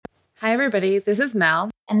Hi, everybody. This is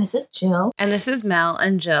Mel. And this is Jill. And this is Mel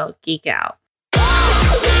and Jill Geek Out.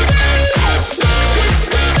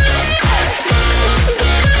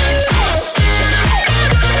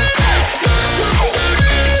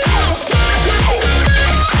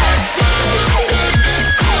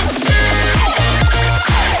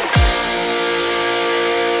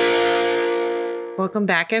 Welcome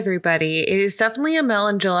back, everybody. It is definitely a Mel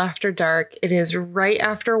and Jill After Dark. It is right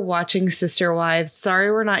after watching Sister Wives.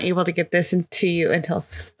 Sorry we're not able to get this into you until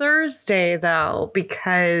Thursday, though,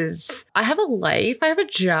 because I have a life. I have a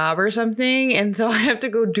job or something, and so I have to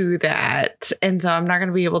go do that. And so I'm not going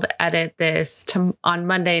to be able to edit this on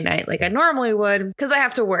Monday night like I normally would because I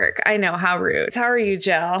have to work. I know, how rude. How are you,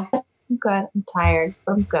 Jill? I'm good. I'm tired.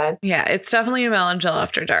 I'm good. Yeah, it's definitely a Mel and Jill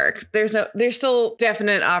After Dark. There's still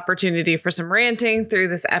definite opportunity for some ranting through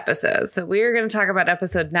this episode. So we are going to talk about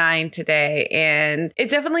episode 9 today. And it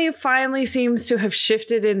definitely finally seems to have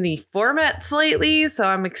shifted in the format slightly. So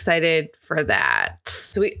I'm excited for that.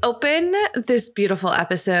 So we open this beautiful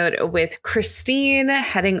episode with Christine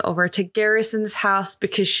heading over to Garrison's house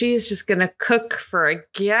because she's just going to cook for a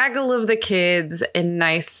gaggle of the kids a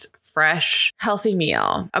nice, fresh, healthy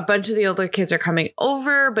meal. A bunch of the older kids are coming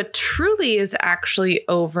over, but Truly is actually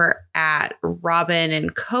over at Robin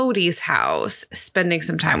and Cody's house, spending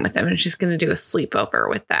some time with them, and she's going to do a sleepover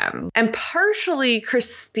with them. And partially,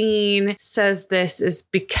 Christine says this is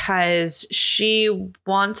because she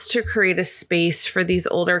wants to create a space for these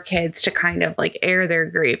older kids to kind of like air their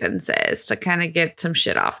grievances, to kind of get some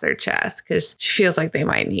shit off their chest, because she feels like they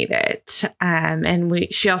might need it.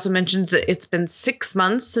 She also mentions that it's been 6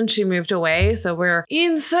 months since she moved away, so we're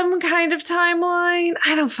in some kind of timeline.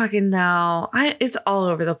 I don't fucking know. It's all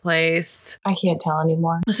over the place. I can't tell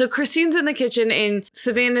anymore. So Christine's in the kitchen and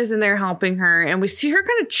Savannah's in there helping her, and we see her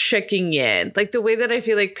kind of checking in, like the way that I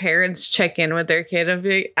feel like parents check in with their kid of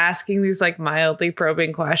asking these like mildly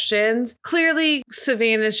probing questions. Clearly,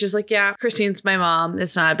 Savannah's just like, yeah, Christine's my mom.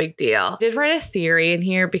 It's not a big deal. Did write a theory in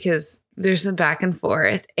here because there's some back and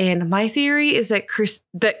forth. And my theory is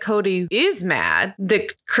that Cody is mad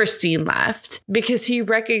that Christine left because he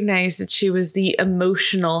recognized that she was the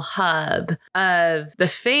emotional hub of the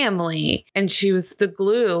family and she was the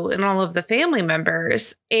glue in all of the family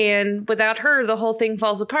members. And without her, the whole thing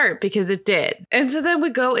falls apart because it did. And so then we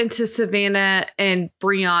go into Savannah and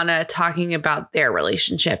Brianna talking about their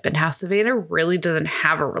relationship and how Savannah really doesn't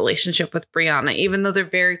have a relationship with Brianna, even though they're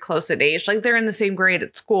very close in age. Like they're in the same grade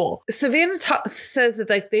at school. Savannah says that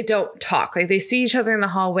like they don't talk, like they see each other in the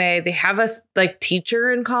hallway, they have a like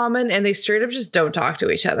teacher in common, and they straight up just don't talk to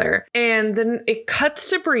each other. And then it cuts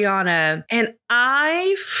to Brianna, and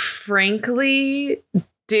I frankly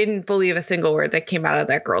didn't believe a single word that came out of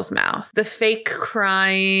that girl's mouth. The fake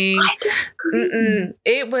crying. I agree.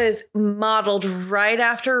 It was modeled right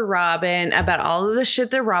after Robin about all of the shit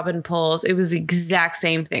that Robin pulls. It was the exact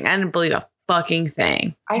same thing. I didn't believe a fucking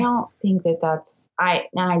thing. I don't think that's... I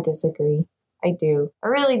disagree. I do. I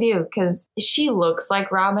really do. Because she looks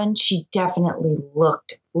like Robin. She definitely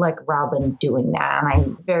looked like Robin doing that. And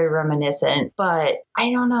I'm very reminiscent. But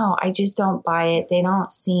I don't know. I just don't buy it. They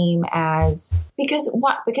don't seem as... Because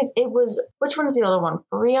it was... Which one's the other one?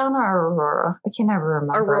 Brianna or Aurora? I can never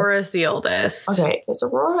remember. Aurora's the oldest. Okay. Because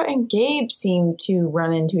Aurora and Gabe seem to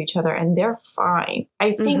run into each other and they're fine.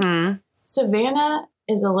 I think Savannah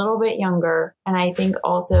is a little bit younger, and I think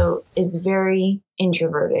also is very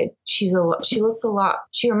introverted. She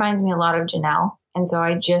reminds me a lot of Janelle. And so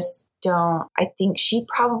I think she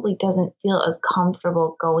probably doesn't feel as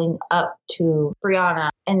comfortable going up to Brianna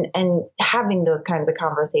and having those kinds of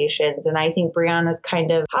conversations. And I think Brianna's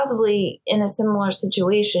kind of possibly in a similar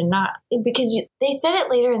situation, not because they said it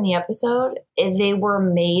later in the episode, they were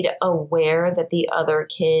made aware that the other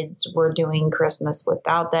kids were doing Christmas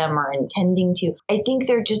without them or intending to. I think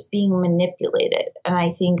they're just being manipulated. And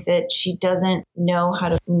I think that she doesn't know how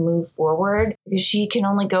to move forward because she can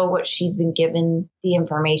only go what she's been given the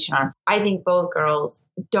information on. I think both girls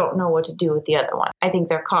don't know what to do with the other one. I think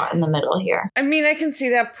they're caught in the middle here. I mean, I can see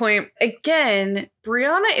that point. Again,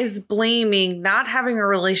 Brianna is blaming not having a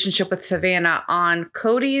relationship with Savannah on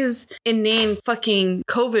Cody's inane fucking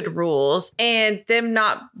COVID rules and them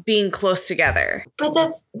not being close together. But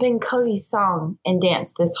that's been Cody's song and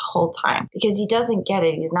dance this whole time because he doesn't get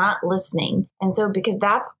it. He's not listening. And so because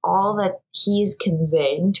that's all that he's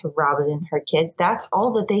conveying to Robin and her kids, that's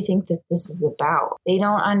all that they think that this is about. They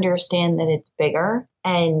don't understand that it's bigger.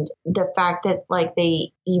 And the fact that like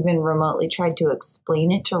they even remotely tried to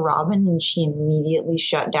explain it to Robin and she immediately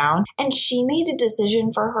shut down. And she made a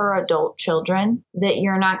decision for her adult children that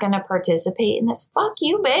you're not going to participate in this. Fuck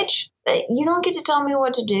you, bitch. You don't get to tell me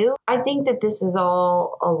what to do. I think that this is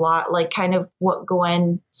all a lot like kind of what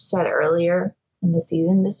Gwen said earlier in the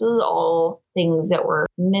season. This was all things that were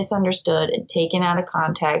misunderstood and taken out of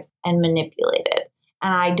context and manipulated.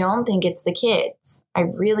 And I don't think it's the kids. I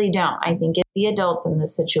really don't. I think it's the adults in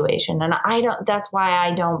this situation. And that's why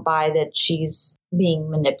I don't buy that she's being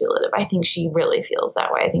manipulative. I think she really feels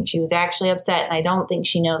that way. I think she was actually upset, and I don't think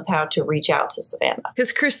she knows how to reach out to Savannah.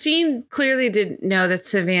 Because Christine clearly didn't know that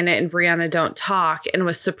Savannah and Brianna don't talk and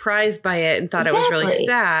was surprised by it and thought it was really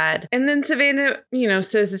sad. And then Savannah,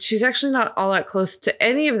 says that she's actually not all that close to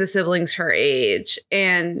any of the siblings her age.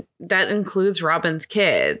 And that includes Robin's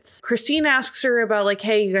kids. Christine asks her about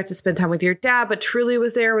hey, you got to spend time with your dad, but Truly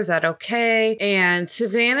was there. Was that okay? And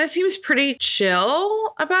Savannah seems pretty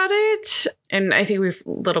chill about it. And I think we a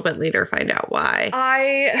little bit later find out why.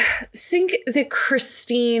 I think that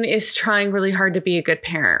Christine is trying really hard to be a good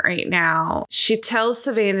parent right now. She tells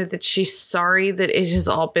Savannah that she's sorry that it has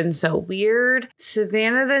all been so weird.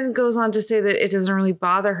 Savannah then goes on to say that it doesn't really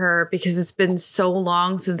bother her because it's been so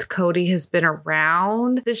long since Cody has been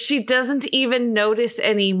around that she doesn't even notice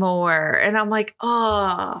anymore. And I'm like,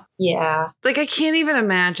 oh. Yeah. I can't even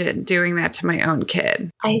imagine doing that to my own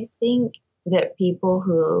kid. I think that people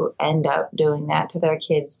who end up doing that to their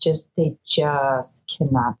kids they just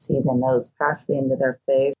cannot see the nose past the end of their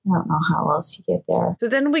face. I don't know how else you get there. So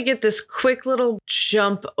then we get this quick little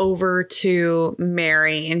jump over to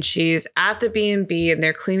Mary, and she's at the B&B and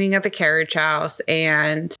they're cleaning at the carriage house,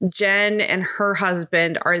 and Jen and her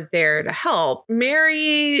husband are there to help.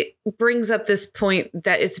 Mary brings up this point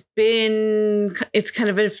that it's kind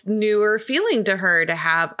of a newer feeling to her to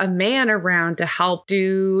have a man around to help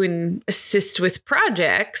do and assist with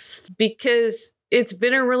projects, because it's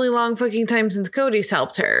been a really long fucking time since Cody's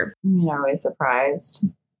helped her. Are we surprised?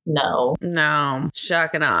 No,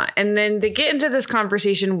 shock and awe. And then they get into this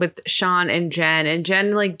conversation with Sean and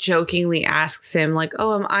Jen jokingly asks him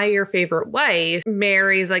oh, am I your favorite wife?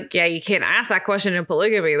 Mary's yeah, you can't ask that question in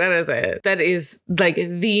polygamy. That is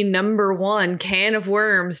the number one can of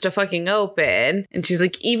worms to fucking open. And she's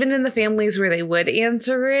even in the families where they would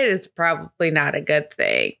answer it, it's probably not a good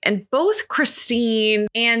thing. And both Christine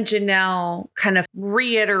and Janelle kind of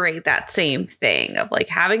reiterate that same thing of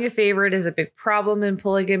having a favorite is a big problem in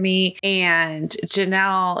polygamy. And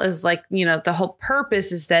Janelle is the whole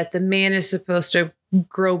purpose is that the man is supposed to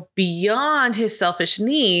grow beyond his selfish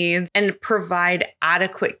needs and provide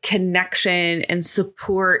adequate connection and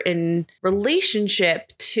support and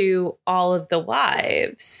relationship to all of the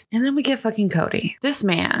wives. And then we get fucking Cody. This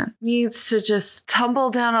man needs to just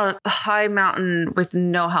tumble down a high mountain with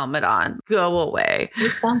no helmet on. Go away.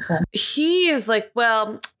 He's something. He is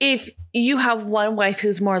well, if you have one wife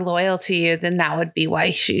who's more loyal to you, then that would be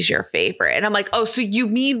why she's your favorite. And I'm oh, so you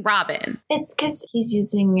mean Robin? It's because he's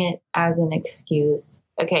using it as an excuse.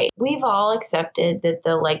 Okay, we've all accepted that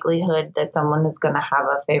the likelihood that someone is going to have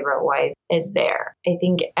a favorite wife is there. I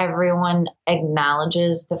think everyone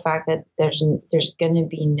acknowledges the fact that there's going to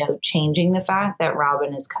be no changing the fact that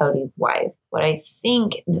Robin is Cody's wife. What I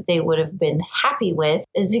think that they would have been happy with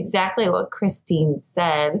is exactly what Christine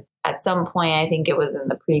said. At some point, I think it was in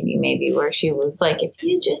the preview maybe, where she was if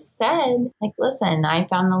you just said, listen, I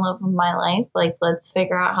found the love of my life. Let's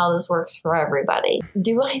figure out how this works for everybody.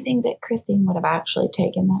 Do I think that Christine would have actually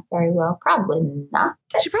taken that very well? Probably not.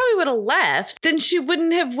 She probably would have left. Then she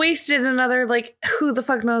wouldn't have wasted another, who the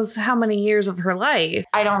fuck knows how many years of her life.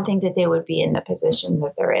 I don't think that they would be in the position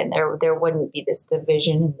that they're in. There wouldn't be this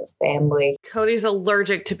division in the family. Cody's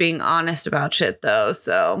allergic to being honest about shit, though.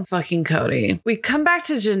 So fucking Cody. We come back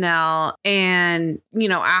to Janelle, and,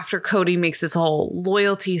 after Cody makes this whole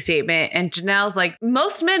loyalty statement, and Janelle's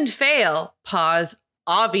most men fail. Pause.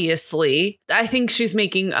 Obviously, I think she's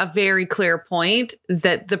making a very clear point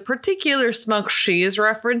that the particular smoke she is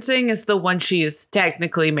referencing is the one she's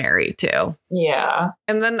technically married to. Yeah.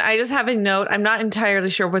 And then I just have a note, I'm not entirely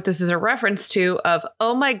sure what this is a reference to, of,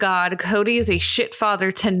 oh my God, Cody is a shit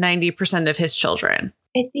father to 90% of his children.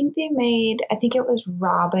 I think it was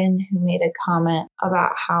Robin who made a comment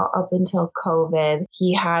about how up until COVID,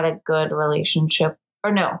 he had a good relationship.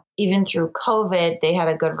 Or no, even through COVID, they had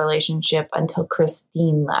a good relationship until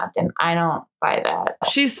Christine left. And I don't buy that.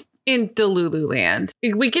 She's in Delulu land.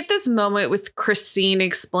 We get this moment with Christine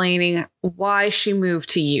explaining why she moved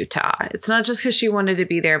to Utah. It's not just because she wanted to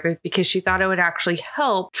be there, but because she thought it would actually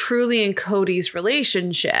help Truly and Cody's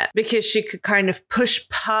relationship, because she could kind of push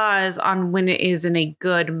pause on when it is in a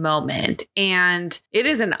good moment. And it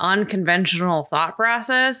is an unconventional thought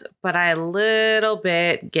process, but I a little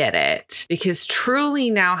bit get it, because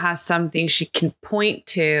Truly now has something she can point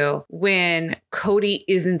to when Cody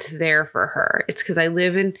isn't there for her. It's because I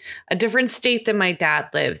live in a different state than my dad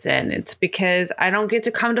lives in. It's because I don't get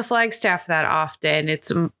to come to Flagstaff that often.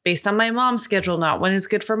 It's based on my mom's schedule, not when it's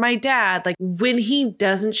good for my dad. Like when he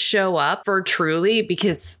doesn't show up for Truly,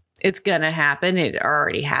 because it's gonna happen, it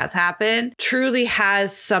already has happened, Truly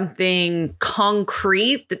has something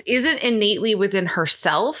concrete that isn't innately within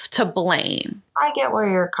herself to blame. I get where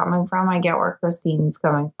you're coming from. I get where Christine's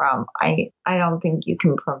coming from. I don't think you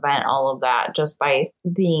can prevent all of that just by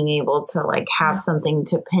being able to like have something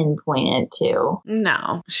to pinpoint it to.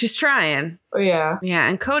 No, she's trying. Yeah. Yeah.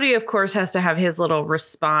 And Cody, of course, has to have his little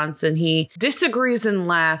response, and he disagrees and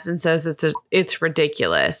laughs and says it's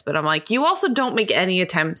ridiculous. But I'm like, you also don't make any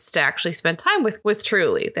attempts to actually spend time with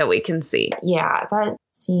Truly that we can see. Yeah, that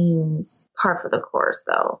seems par for the course,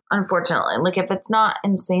 though. Unfortunately, like if it's not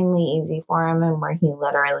insanely easy for him and where he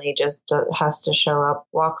literally just has to show up,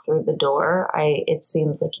 walk through the door, it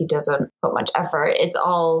seems like he doesn't put much effort.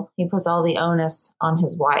 He puts all the onus on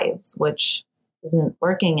his wives, which isn't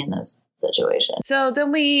working in this situation. So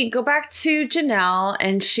then we go back to Janelle,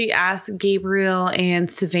 and she asks Gabriel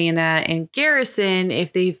and Savannah and Garrison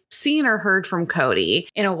if they've seen or heard from Cody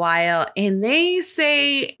in a while, and they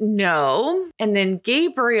say no. And then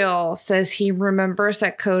Gabriel says he remembers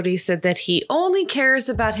that Cody said that he only cares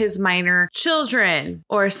about his minor children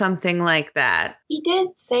or something like that. He did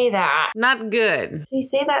say that. Not good. Did he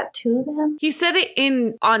say that to them? He said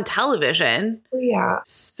it on television. Oh, yeah.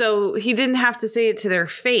 So he didn't have to say it to their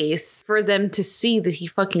face for them to see that he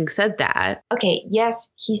fucking said that. Okay,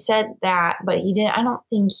 yes, he said that, but he didn't. I don't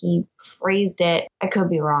think he phrased it. I could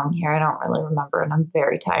be wrong here. I don't really remember, and I'm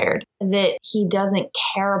very tired. That he doesn't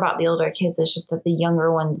care about the older kids. It's just that the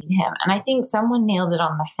younger ones need him. And I think someone nailed it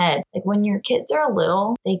on the head. Like when your kids are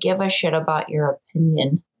little, they give a shit about your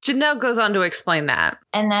opinion. Janelle goes on to explain that.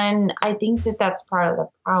 And then I think that that's part of the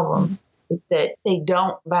problem, is that they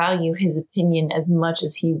don't value his opinion as much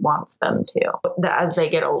as he wants them to as they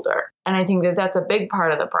get older. And I think that that's a big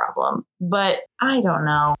part of the problem. But I don't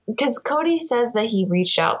know. Because Cody says that he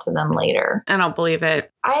reached out to them later. I don't believe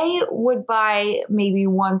it. I would buy maybe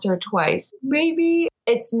once or twice. Maybe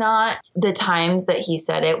it's not the times that he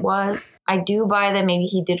said it was. I do buy that maybe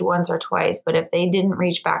he did once or twice. But if they didn't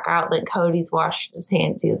reach back out, then Cody's washed his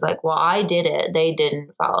hands. He was like, well, I did it. They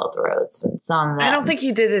didn't follow through. It's on them. I don't think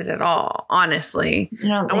he did it at all, honestly.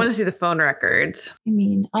 I want to see the phone records. I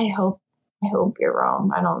mean, I hope you're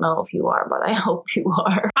wrong. I don't know if you are, but I hope you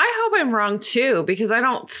are. I hope I'm wrong too, because I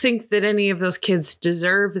don't think that any of those kids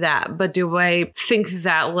deserve that. But do I think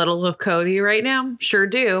that little of Cody right now? Sure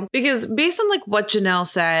do. Because based on like what Janelle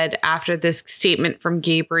said after this statement from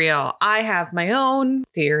Gabriel, I have my own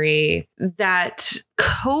theory that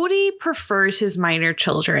Cody prefers his minor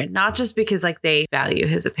children, not just because like they value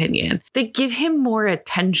his opinion. They give him more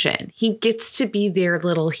attention. He gets to be their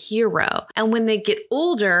little hero. And when they get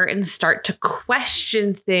older and start to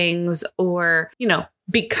question things or,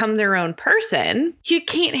 become their own person, he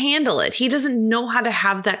can't handle it. He doesn't know how to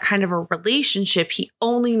have that kind of a relationship. He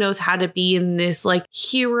only knows how to be in this like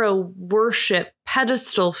hero worship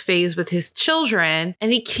pedestal phase with his children,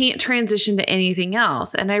 and he can't transition to anything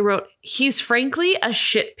else. And I wrote, he's frankly a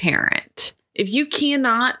shit parent. If you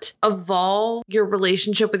cannot evolve your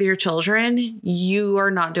relationship with your children, you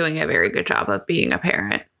are not doing a very good job of being a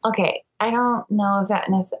parent. Okay. I don't know if that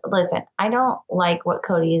listen, I don't like what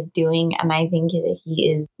Cody is doing. And I think that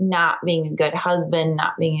he is not being a good husband,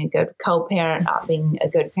 not being a good co-parent, not being a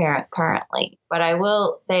good parent currently. But I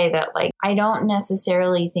will say that I don't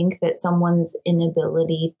necessarily think that someone's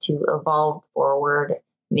inability to evolve forward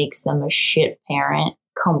makes them a shit parent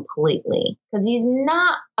completely, because he's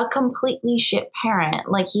not a completely shit parent.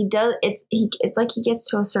 It's like he gets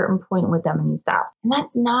to a certain point with them and he stops, and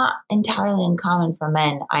that's not entirely uncommon for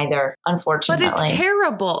men either, unfortunately. But it's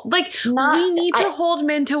terrible. We need to hold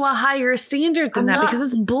men to a higher standard than that, because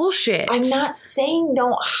it's bullshit. I'm not saying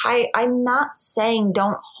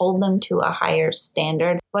don't hold them to a higher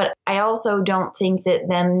standard, but I also don't think that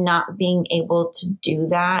them not being able to do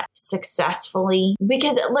that successfully,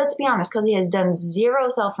 because let's be honest, because he has done zero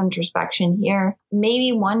self-introspection here.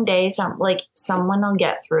 Maybe one day someone will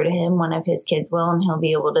get through to him, one of his kids will, and he'll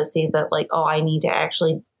be able to see that I need to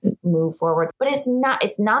actually move forward. But it's not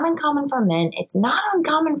uncommon for men. It's not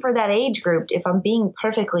uncommon for that age group, if I'm being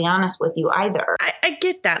perfectly honest with you either. I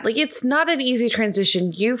get that. It's not an easy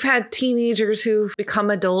transition. You've had teenagers who've become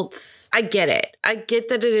adults. I get it. I get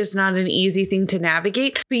that it is not an easy thing to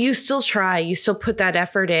navigate, but you still try. You still put that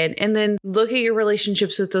effort in, and then look at your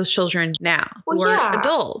relationships with those children now who are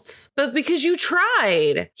adults. But because you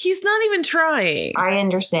tried, he's not even trying. I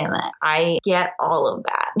understand that. I get all of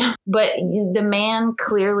that. But the man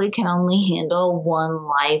clearly clearly can only handle one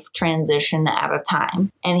life transition at a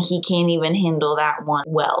time. And he can't even handle that one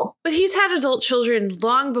well. But he's had adult children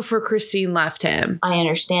long before Christine left him. I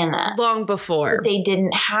understand that. Long before. But they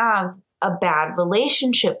didn't have a bad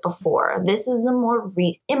relationship before. This is a more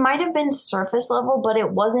it might have been surface level, but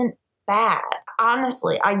it wasn't bad.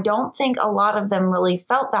 Honestly, I don't think a lot of them really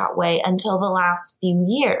felt that way until the last few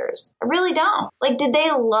years. I really don't. Like, did they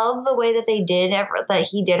love the way that they did, that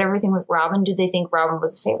he did everything with Robin? Do they think Robin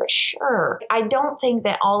was a favorite? Sure. I don't think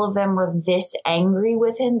that all of them were this angry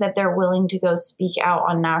with him that they're willing to go speak out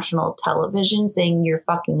on national television saying you're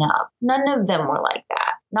fucking up. None of them were like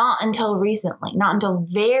that. Not until recently, not until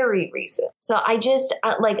very recent. So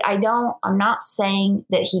I'm not saying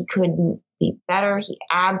that he couldn't be better. He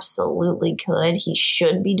absolutely could. He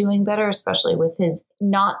should be doing better, especially with his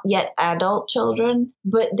not yet adult children.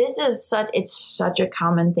 But it's such a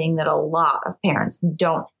common thing that a lot of parents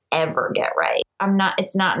don't ever get right.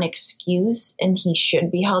 It's not an excuse, and he should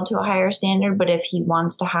be held to a higher standard. But if he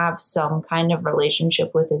wants to have some kind of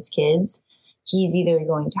relationship with his kids, he's either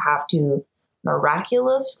going to have to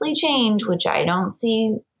miraculously change, which I don't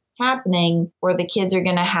see happening, or the kids are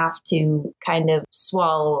going to have to kind of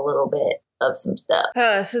swallow a little bit of some stuff.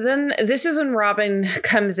 So then this is when Robin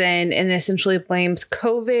comes in and essentially blames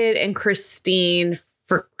COVID and Christine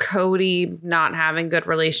for Cody not having good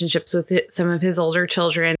relationships with some of his older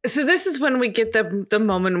children. So this is when we get the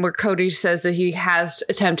moment where Cody says that he has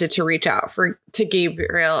attempted to reach out to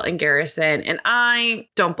Gabriel and Garrison, and I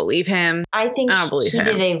don't believe him. I think he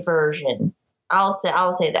did a version. I'll say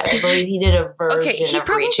that. I believe he did a version of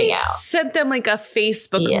reaching out. Sent them like a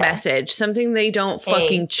Facebook message, something they don't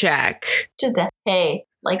fucking check. Just a hey,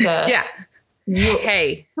 like a yeah.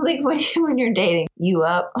 Hey, like when you're dating, you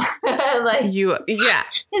up? Like you, yeah.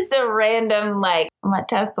 Just a random like, I'm gonna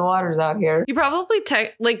test the waters out here. You probably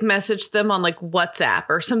message them on like WhatsApp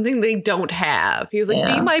or something they don't have. He was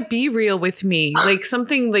like, be real with me, like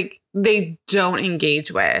something like they don't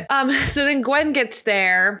engage with. So then Gwen gets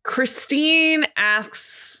there. Christine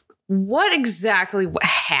asks what exactly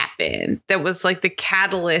happened that was like the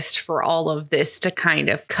catalyst for all of this to kind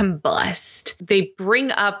of combust. They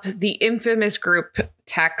bring up the infamous group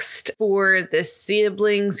text for the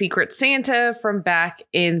sibling Secret Santa from back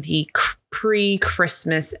in the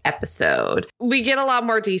pre-Christmas episode. We get a lot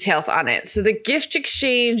more details on it. So the gift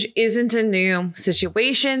exchange isn't a new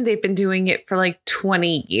situation. They've been doing it for like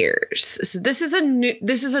 20 years. So this is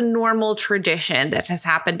a normal tradition that has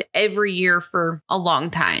happened every year for a long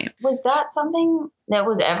time. Was that something that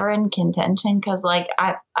was ever in contention? Because like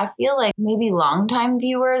I feel like maybe longtime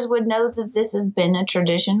viewers would know that this has been a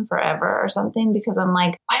tradition forever or something, because I'm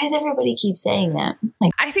like, why does everybody keep saying that?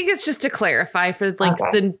 Like, I think it's just to clarify for like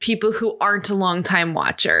the people who aren't longtime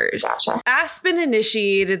watchers. Gotcha. Aspen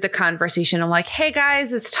initiated the conversation. I'm like, hey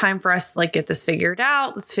guys, it's time for us to like get this figured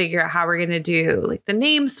out. Let's figure out how we're going to do like the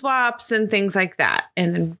name swaps and things like that.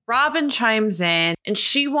 And then Robin chimes in and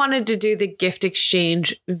she wanted to do the gift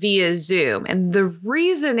exchange via Zoom. And the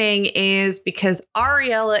reasoning is because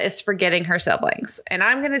Ariella is forgetting her siblings. And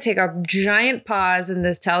I'm going to take a giant pause in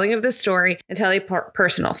this telling of this story and tell a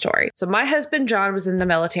personal story. So my husband, John, was in the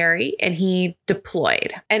military and he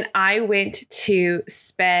deployed. And I went to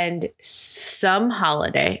spend some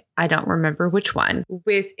holiday, I don't remember which one,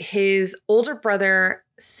 with his older brother,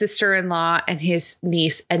 sister-in-law, and his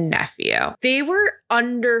niece and nephew. They were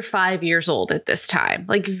under 5 years old at this time,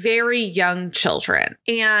 like very young children.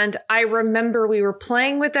 And I remember we were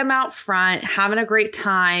playing with them out front, having a great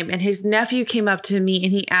time. And his nephew came up to me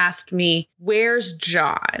and he asked me, where's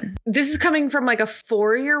John? This is coming from like a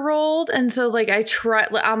 4-year-old. And so like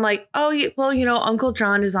I'm like, oh, well, Uncle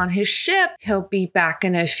John is on his ship. He'll be back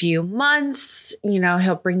in a few months.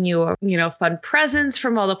 He'll bring you, fun presents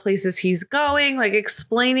from all the places he's going, like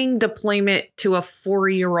explaining deployment to a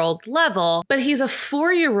 4-year-old level. But he's a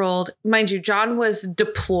 4-year-old. Mind you, John was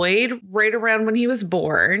deployed right around when he was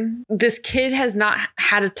born. This kid has not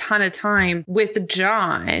had a ton of time with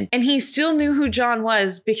John. And he still knew who John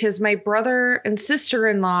was because my brother and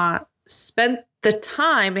sister-in-law spent the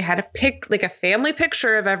time. They had a family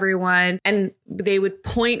picture of everyone, and they would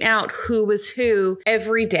point out who was who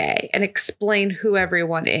every day and explain who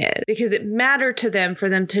everyone is, because it mattered to them for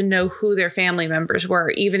them to know who their family members were,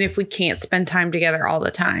 even if we can't spend time together all the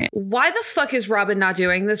time. Why the fuck is Robin not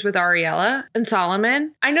doing this with Ariella and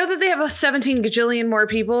Solomon? I know that they have a 17 gajillion more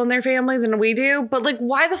people in their family than we do, but like,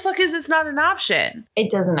 why the fuck is this not an option? It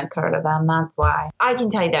doesn't occur to them. That's why. I can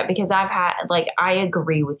tell you that because I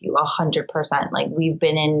agree with you 100%. Like we've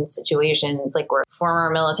been in situations like we're former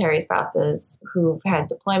military spouses who've had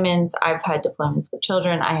deployments. I've had deployments with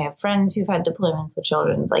children. I have friends who've had deployments with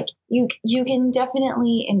children. Like you can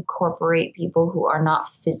definitely incorporate people who are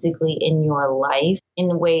not physically in your life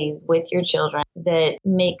in ways with your children that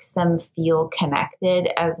makes them feel connected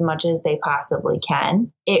as much as they possibly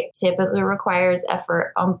can. It typically requires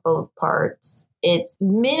effort on both parts. It's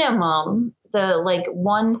minimum. The like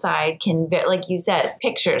one side can, like you said,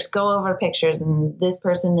 pictures, go over pictures and this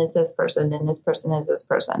person is this person and this person is this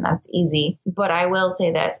person. That's easy. But I will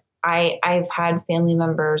say this. I've had family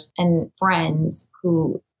members and friends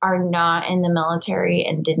who are not in the military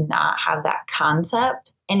and did not have that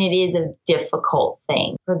concept. And it is a difficult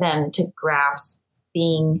thing for them to grasp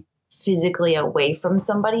being physically away from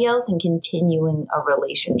somebody else and continuing a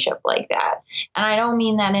relationship like that. And I don't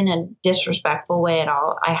mean that in a disrespectful way at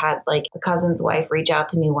all. I had like a cousin's wife reach out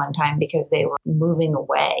to me one time because they were moving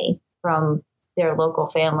away from their local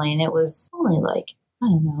family. And it was only like, I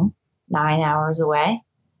don't know, 9 hours away,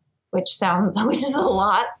 which is a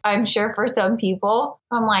lot, I'm sure, for some people.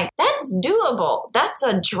 I'm like, that's doable. That's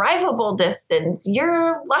a drivable distance.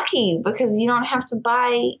 You're lucky because you don't have to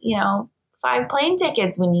buy, 5 plane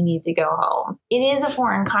tickets when you need to go home. It is a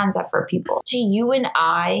foreign concept for people. To you and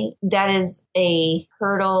I, that is a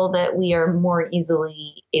hurdle that we are more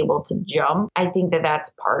easily able to jump. I think that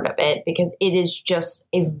that's part of it because it is just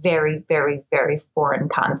a very, very, very foreign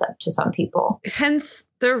concept to some people. Hence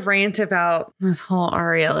the rant about this whole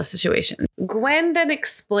Ariella situation. Gwen then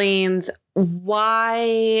explains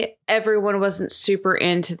why everyone wasn't super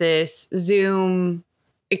into this Zoom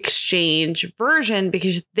exchange version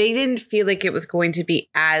because they didn't feel like it was going to be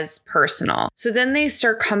as personal. So then they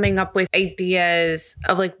start coming up with ideas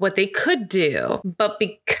of like what they could do. But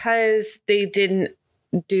because they didn't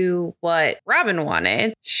do what Robin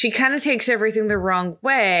wanted, she kind of takes everything the wrong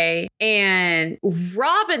way. And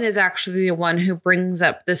Robin is actually the one who brings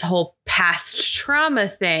up this whole past trauma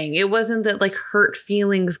thing. It wasn't that like hurt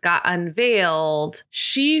feelings got unveiled.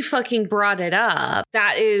 She fucking brought it up.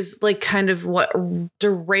 That is like kind of what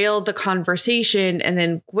derailed the conversation. And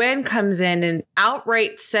then Gwen comes in and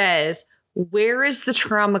outright says, where is the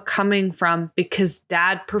trauma coming from? Because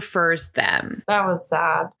Dad prefers them. That was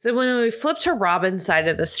sad. So when we flipped to Robin's side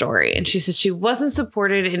of the story, and she said she wasn't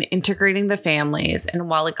supported in integrating the families. And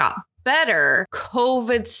while it got better,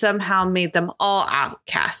 COVID somehow made them all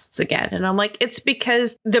outcasts again. And I'm like, it's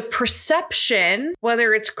because the perception,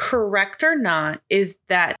 whether it's correct or not, is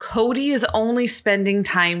that Cody is only spending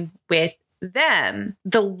time with them.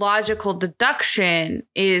 The logical deduction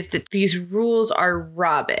is that these rules are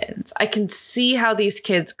Robin's. I can see how these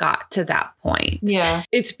kids got to that point. Yeah.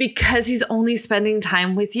 It's because he's only spending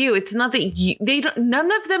time with you. It's not that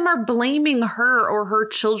none of them are blaming her or her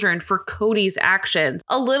children for Cody's actions.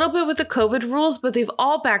 A little bit with the COVID rules, but they've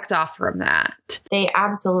all backed off from that. They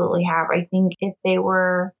absolutely have. I think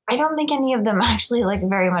I don't think any of them actually like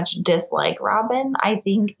very much dislike Robin. I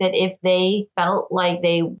think that if they felt like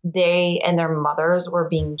they and their mothers were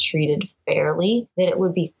being treated fairly, that it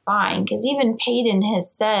would be fine. Because even Peyton has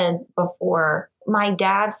said before, my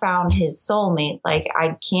dad found his soulmate. Like,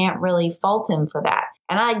 I can't really fault him for that.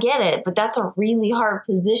 And I get it, but that's a really hard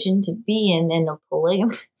position to be in a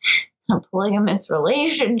polygamous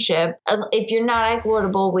relationship if you're not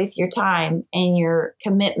equitable with your time and your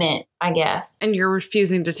commitment, I guess. And you're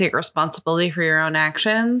refusing to take responsibility for your own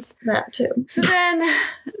actions. That too. So then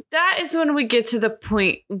that is when we get to the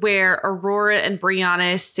point where Aurora and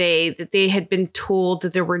Brianna say that they had been told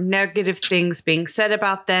that there were negative things being said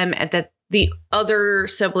about them and that the other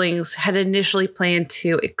siblings had initially planned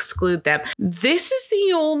to exclude them. This is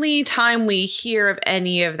the only time we hear of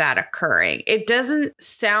any of that occurring. It doesn't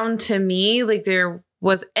sound to me like there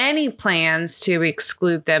was any plans to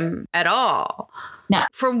exclude them at all. No.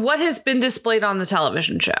 From what has been displayed on the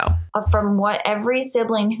television show. From what every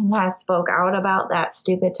sibling who has spoke out about that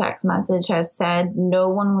stupid text message has said, no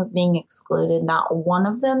one was being excluded. Not one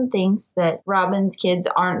of them thinks that Robin's kids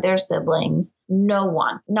aren't their siblings. No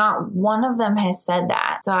one. Not one of them has said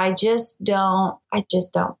that. So I just don't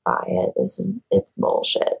buy it. It's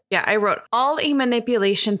bullshit. Yeah, I wrote all a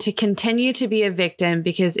manipulation to continue to be a victim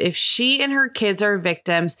because if she and her kids are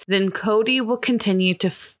victims, then Cody will continue to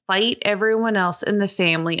fight everyone else in the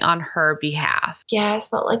family on her behalf. Yes,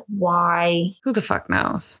 but like why? Who the fuck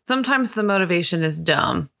knows? Sometimes the motivation is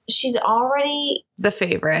dumb. She's already the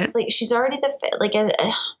favorite. Like she's already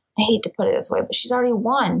I hate to put it this way, but she's already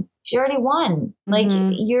won. She already won. Like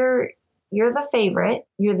you're the favorite.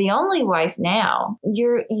 You're the only wife now.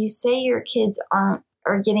 You say your kids aren't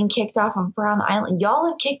are getting kicked off of Brown Island. Y'all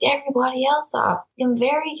have kicked everybody else off. I'm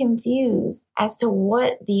very confused as to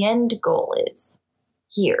what the end goal is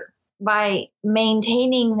here by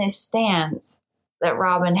maintaining this stance that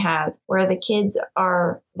Robin has, where the kids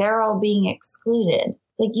they're all being excluded.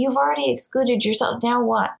 It's like, you've already excluded yourself. Now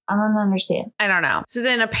what? I don't understand. I don't know. So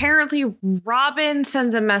then apparently Robin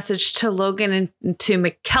sends a message to Logan and to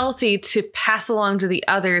Mykelti to pass along to the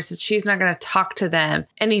others that she's not going to talk to them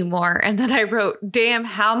anymore. And then I wrote, damn,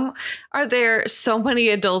 how are there so many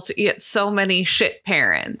adults yet so many shit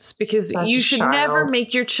parents? Because you should never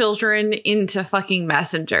make your children into fucking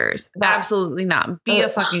messengers. Absolutely not. Be a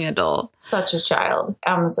fucking adult. Such a child.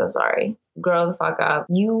 I'm so sorry. Grow the fuck up.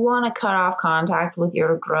 You want to cut off contact with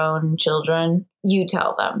your grown children? You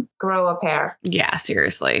tell them. Grow a pair. Yeah,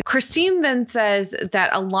 seriously. Christine then says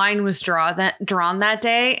that a line was drawn that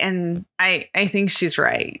day, and I think she's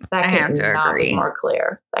right. That could not be more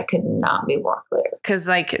clear. That could not be more clear. Because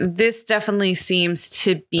like this definitely seems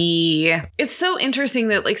to be. It's so interesting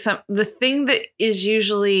that like the thing that is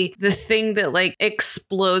usually the thing that like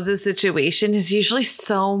explodes a situation is usually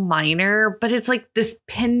so minor, but it's like this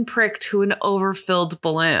pinprick to an overfilled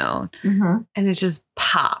balloon, and it just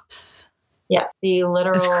pops. Yes, the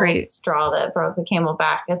literal straw that broke the camel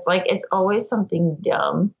back. It's like, it's always something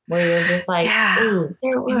dumb where you're just like, ooh,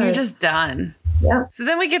 there it was. You're just done. Yep. So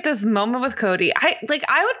then we get this moment with Cody. I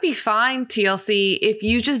would be fine, TLC, if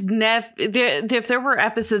you just if there were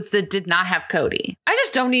episodes that did not have Cody. I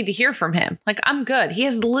just don't need to hear from him. Like, I'm good. He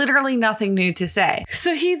has literally nothing new to say.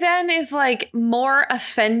 So he then is like more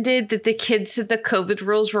offended that the kids said the COVID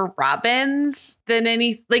rules were Robin's than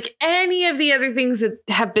any of the other things that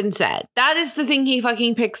have been said. That is the thing he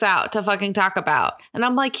fucking picks out to fucking talk about. And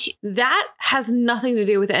I'm like, that has nothing to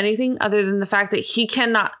do with anything other than the fact that he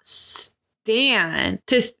cannot stand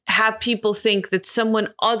to have people think that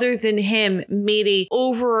someone other than him made a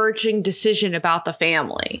overarching decision about the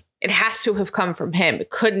family. It has to have come from him. It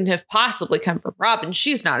couldn't have possibly come from Robin.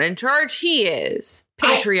 She's not in charge. He is.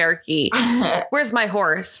 Patriarchy. Where's my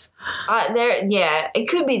horse? It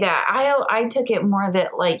could be that. I took it more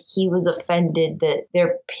that like he was offended that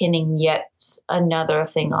they're pinning yet another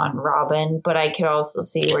thing on Robin, but I could also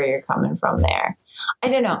see where you're coming from there. I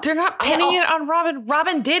don't know. They're not pinning it on Robin.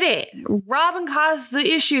 Robin did it. Robin caused the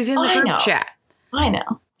issues in the group chat. I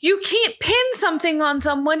know. You can't pin something on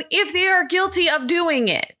someone if they are guilty of doing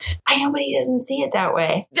it. I know, but he doesn't see it that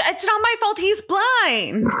way. It's not my fault he's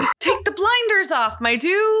blind. Take the blinders off, my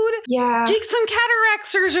dude. Yeah. Take some cataract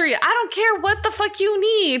surgery. I don't care what the fuck you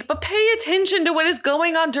need, but pay attention to what is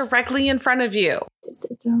going on directly in front of you.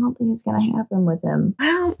 I don't think it's going to happen with him.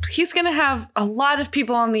 Well, he's going to have a lot of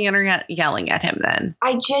people on the internet yelling at him then.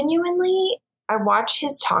 I watch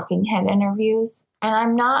his talking head interviews, and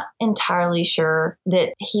I'm not entirely sure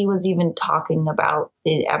that he was even talking about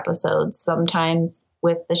the episodes sometimes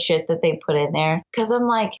with the shit that they put in there. Because I'm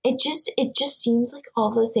like, it just seems like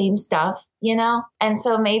all the same stuff, you know? And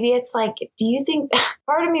so maybe it's like, do you think,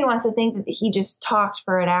 part of me wants to think that he just talked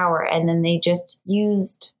for an hour and then they just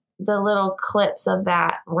used the little clips of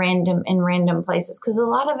that random places, because a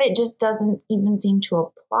lot of it just doesn't even seem to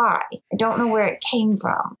apply. I don't know where it came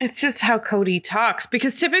from. It's just how Cody talks,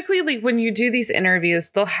 because typically like when you do these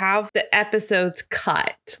interviews, they'll have the episodes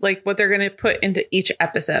cut, like what they're going to put into each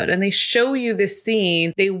episode, and they show you the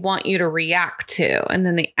scene they want you to react to, and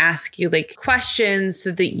then they ask you like questions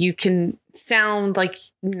so that you can sound like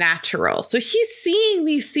natural. So he's seeing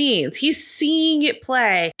these scenes. He's seeing it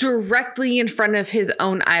play directly in front of his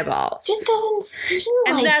own eyeballs. Just doesn't seem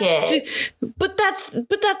like it. But that's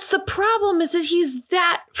the problem, is that he's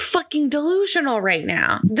that fucking delusional right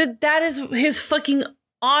now. That is his fucking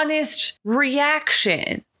honest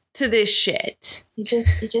reaction to this shit. It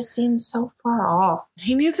just seems so far off.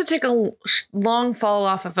 He needs to take a long fall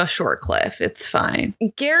off of a short cliff. It's fine.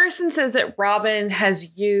 Garrison says that Robin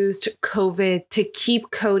has used COVID to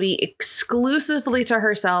keep Cody exclusively to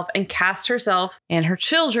herself and cast herself and her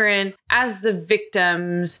children as the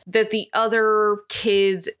victims that the other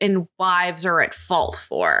kids and wives are at fault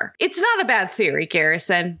for. It's not a bad theory,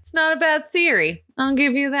 Garrison. It's not a bad theory. I'll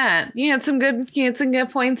give you that. You had some good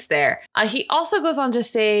points there. He also goes on to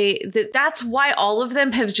say that that's why all of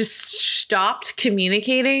them have just stopped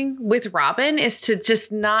communicating with Robin, is to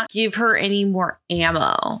just not give her any more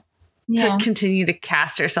ammo to continue to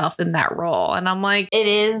cast herself in that role. And I'm like, it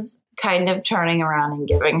is kind of turning around and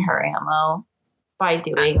giving her ammo by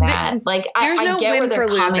doing that. Like, I get where they're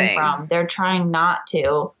coming from. They're trying not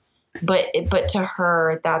to, but to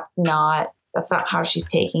her, that's not how she's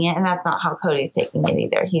taking it, and that's not how Cody's taking it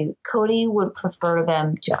either. Cody would prefer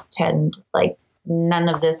them to pretend like none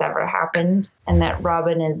of this ever happened and that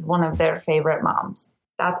Robin is one of their favorite moms.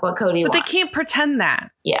 That's what Cody wants. But they can't pretend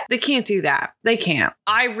that. Yeah. They can't do that. They can't.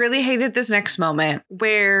 I really hated this next moment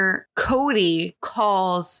where Cody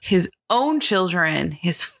calls his own children,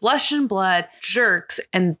 his flesh and blood jerks,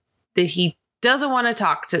 and that he doesn't want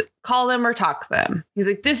to call them or talk to them. He's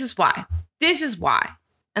like, this is why. This is why.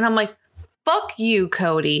 And I'm like, fuck you,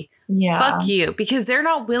 Cody. Yeah. Fuck you. Because they're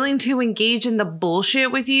not willing to engage in the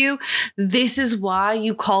bullshit with you. This is why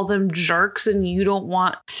you call them jerks and you don't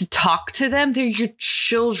want to talk to them. They're your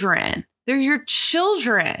children. They're your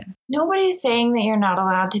children. Nobody's saying that you're not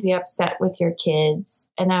allowed to be upset with your kids.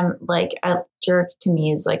 And I'm like, a jerk to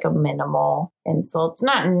me is like a minimal insult. It's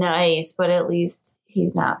not nice, but at least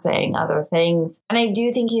he's not saying other things. And I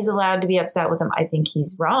do think he's allowed to be upset with them. I think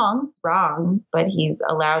he's wrong, but he's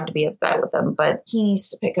allowed to be upset with them. But he needs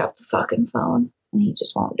to pick up the fucking phone and he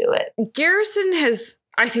just won't do it. Garrison has,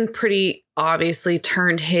 I think, pretty obviously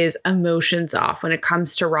turned his emotions off when it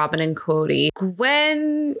comes to Robin and Cody.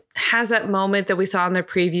 Gwen has that moment that we saw in the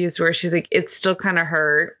previews where she's like, it's still kind of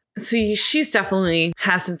hurt. So she's definitely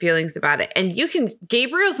has some feelings about it. And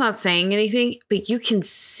Gabriel's not saying anything, but you can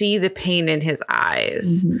see the pain in his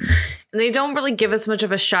eyes. Mm-hmm. And they don't really give us much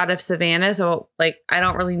of a shot of Savannah. So I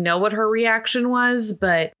don't really know what her reaction was.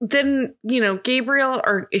 But then,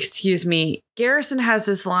 Garrison has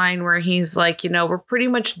this line where he's like, we're pretty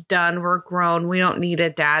much done. We're grown. We don't need a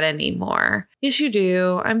dad anymore. Yes, you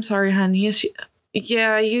do. I'm sorry, honey. Yes,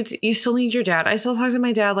 you still need your dad. I still talk to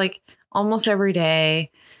my dad almost every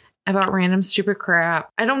day about random stupid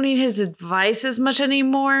crap. I don't need his advice as much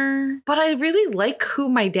anymore, but I really like who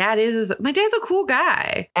my dad is. My dad's a cool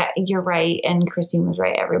guy. You're right. And Christine was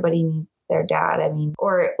right. Everybody needs their dad. I mean,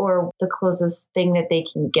 or the closest thing that they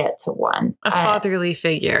can get to one. A fatherly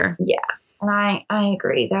figure. Yeah. And I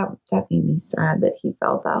agree. That made me sad that he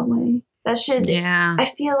felt that way. Yeah. I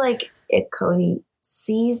feel like if Cody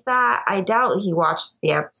sees that, I doubt he watches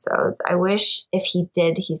the episodes. I wish if he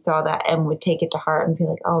did, he saw that and would take it to heart and be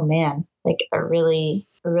like, oh man, I really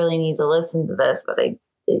need to listen to this, but it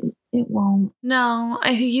won't. No,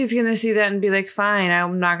 I think he's going to see that and be like, fine,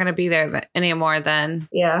 I'm not going to be there anymore then.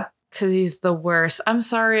 Yeah. Because he's the worst. I'm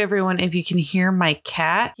sorry, everyone, if you can hear my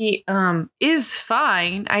cat. He is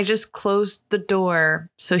fine. I just closed the door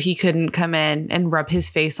so he couldn't come in and rub his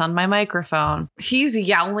face on my microphone. He's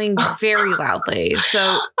yowling very loudly.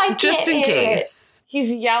 So just in case.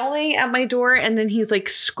 He's yowling at my door and then he's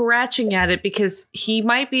scratching at it because he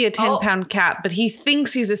might be a 10-pound cat, but he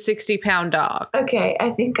thinks he's a 60-pound dog. Okay,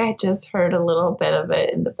 I think I just heard a little bit of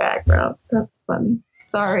it in the background. That's funny.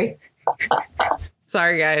 Sorry.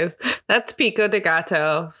 Sorry, guys. That's Pico de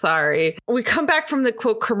Gato. Sorry. We come back from the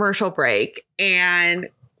quote commercial break and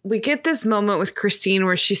we get this moment with Christine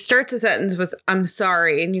where she starts a sentence with, I'm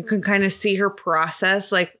sorry. And you can kind of see her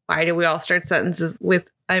process. Why do we all start sentences with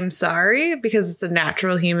I'm sorry? Because it's a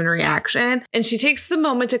natural human reaction. And she takes the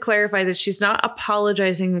moment to clarify that she's not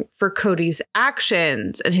apologizing for Cody's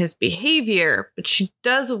actions and his behavior, but she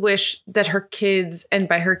does wish that her kids, and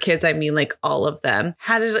by her kids, I mean all of them,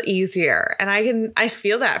 had it easier. And I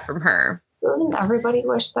feel that from her. Doesn't everybody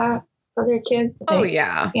wish that for their kids? Oh,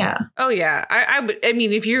 yeah. Yeah. Oh, yeah. I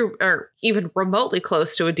mean, if you are even remotely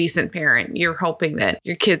close to a decent parent, you're hoping that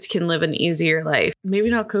your kids can live an easier life.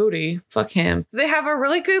 Maybe not Cody. Fuck him. They have a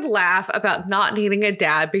really good laugh about not needing a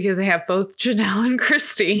dad because they have both Janelle and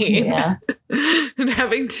Christine. Yeah. And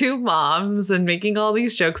having two moms and making all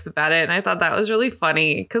these jokes about it. And I thought that was really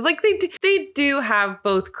funny because they do have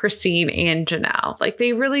both Christine and Janelle.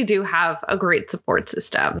 They really do have a great support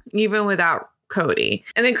system, even without Cody.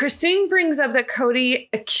 And then Christine brings up that Cody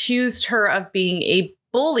accused her of being a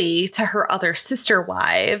bully to her other sister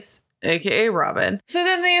wives, aka Robin. So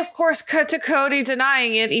then they, of course, cut to Cody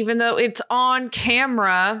denying it, even though it's on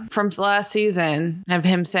camera from last season of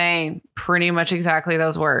him saying pretty much exactly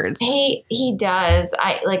those words. He does.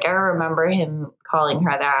 I remember him calling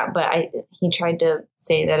her that, but he tried to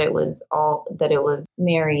say that it was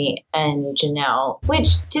Mary and Janelle,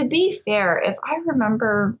 which, to be fair, if I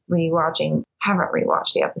remember haven't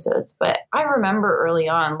rewatched the episodes, but I remember early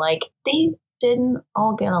on, they didn't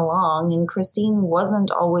all get along, and Christine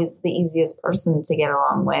wasn't always the easiest person to get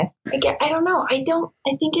along with. I don't know. I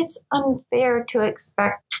think it's unfair to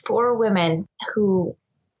expect four women who,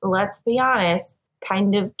 let's be honest,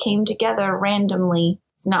 kind of came together randomly.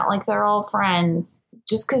 It's not like they're all friends.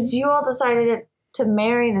 Just because you all decided to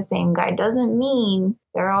marry the same guy doesn't mean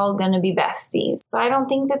they're all going to be besties. So I don't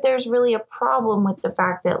think that there's really a problem with the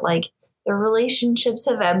fact that their relationships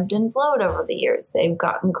have ebbed and flowed over the years. They've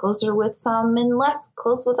gotten closer with some and less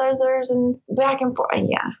close with others and back and forth.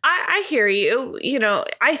 Yeah. I hear you.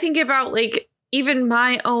 I think about even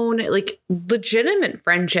my own like legitimate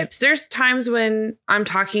friendships. There's times when I'm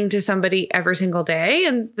talking to somebody every single day,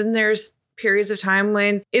 and then there's periods of time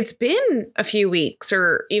when it's been a few weeks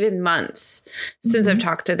or even months since I've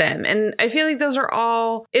talked to them. And I feel like those are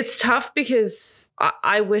all, it's tough because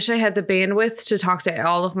I wish I had the bandwidth to talk to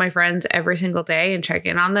all of my friends every single day and check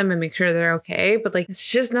in on them and make sure they're okay. But like,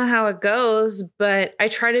 it's just not how it goes. But I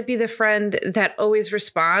try to be the friend that always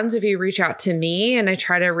responds if you reach out to me. And I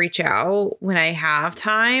try to reach out when I have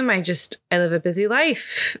time. I live a busy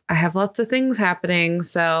life. I have lots of things happening.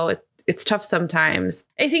 So it's tough sometimes.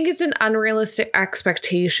 I think it's an unrealistic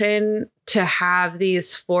expectation to have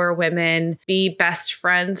these four women be best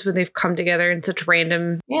friends when they've come together in such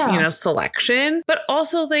random, selection, but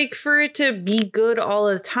also like for it to be good all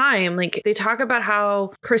the time. Like they talk about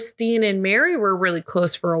how Christine and Mary were really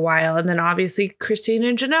close for a while. And then obviously Christine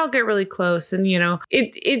and Janelle get really close. And,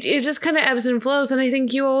 it just kind of ebbs and flows. And I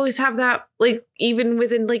think you always have that, like, even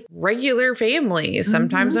within like regular families.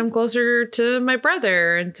 Sometimes I'm closer to my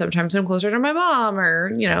brother and sometimes I'm closer to my mom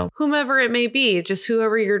or, whomever it may be, just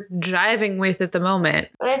whoever you're jiving with at the moment.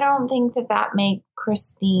 But I don't think that makes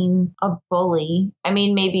Christine a bully. I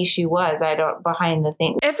mean, maybe she was. Behind the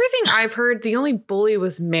thing. Everything I've heard, the only bully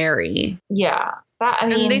was Mary. Yeah.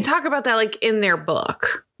 And they talk about that like in their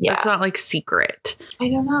book. Yeah. It's not like secret. I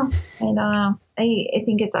don't know. I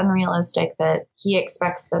think it's unrealistic that he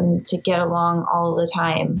expects them to get along all the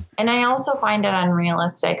time. And I also find it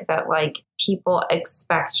unrealistic that like people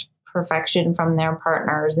expect perfection from their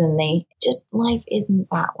partners and life isn't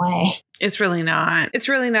that way. It's really not.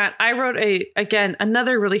 I wrote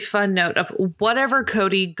another really fun note of whatever,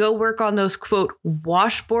 Cody, go work on those quote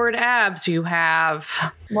washboard abs you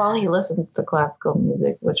have. While he listens to classical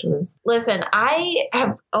music, listen, I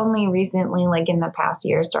have only recently, like in the past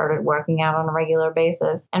year, started working out on a regular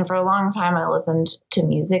basis. And for a long time, I listened to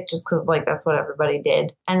music just because like that's what everybody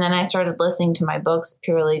did. And then I started listening to my books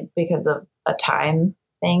purely because of a time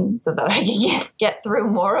thing so that I can get through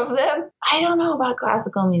more of them. I don't know about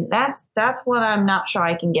classical music. That's what I'm not sure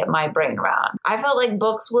I can get my brain around. I felt like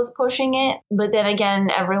books was pushing it, but then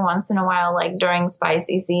again, every once in a while, like during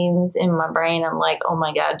spicy scenes in my brain, I'm like, oh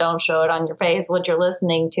my God, don't show it on your face what you're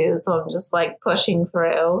listening to. So I'm just like pushing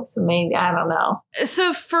through. So maybe, I don't know.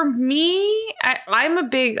 So for me, I'm a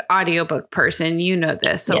big audiobook person. You know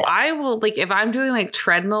this. So I will like, if I'm doing like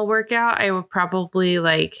treadmill workout, I would probably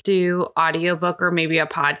like do audiobook or maybe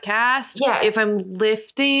a podcast. Yes. If I'm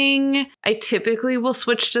lifting, I typically will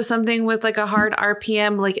switch to something with like a hard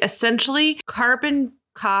RPM, like essentially carbon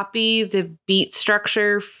copy the beat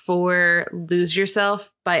structure for Lose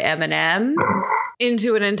Yourself by Eminem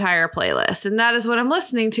into an entire playlist. And that is what I'm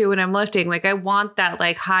listening to when I'm lifting. Like I want that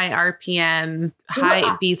like high RPM,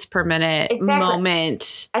 high beats per minute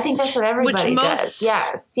moment. I think that's what everybody does.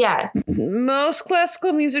 Yes. Yeah. Most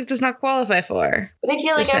classical music does not qualify for. But I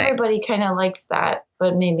feel like everybody kind of likes that.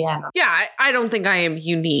 But maybe I don't know. Yeah, I don't think I am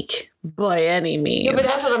unique by any means. Yeah, but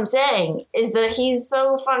that's what I'm saying, is that he's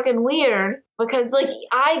so fucking weird because, like,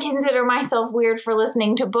 I consider myself weird for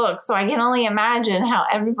listening to books, so I can only imagine how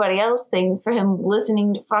everybody else thinks for him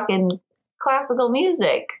listening to fucking classical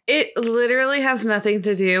music. It literally has nothing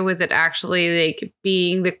to do with it actually, like,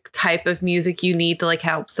 being the type of music you need to, like,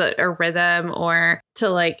 help set a rhythm or to,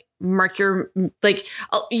 like, mark your, like,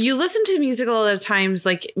 you listen to music a lot of times,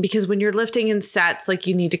 like, because when you're lifting in sets, like,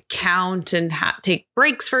 you need to count and take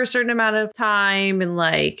breaks for a certain amount of time and,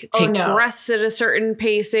 like, take breaths at a certain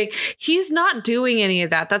pacing. He's not doing any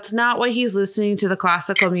of that. That's not what he's listening to the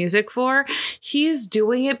classical music for. He's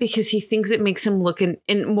doing it because he thinks it makes him look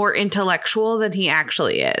more intellectual than he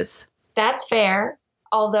actually is. That's fair.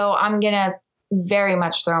 Although I'm going to very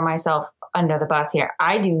much throw myself under the bus here.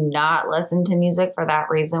 I do not listen to music for that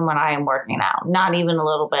reason when I am working out. Not even a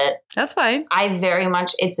little bit. That's fine.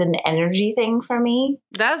 It's an energy thing for me.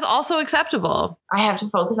 That is also acceptable. I have to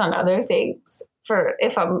focus on other things.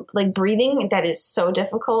 If I'm like breathing, that is so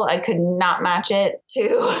difficult. I could not match it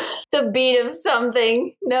to the beat of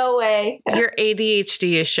something. No way. Your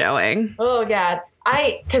ADHD is showing. Oh God.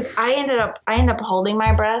 Because I end up holding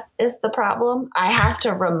my breath is the problem. I have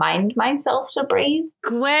to remind myself to breathe.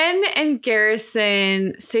 Gwen and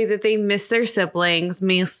Garrison say that they miss their siblings,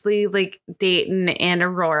 mostly like Dayton and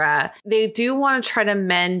Aurora. They do want to try to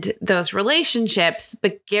mend those relationships,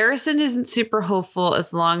 but Garrison isn't super hopeful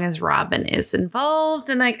as long as Robin is involved.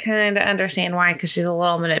 And I kind of understand why, because she's a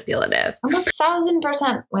little manipulative. I'm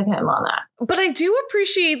 1,000% with him on that. But I do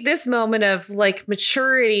appreciate this moment of like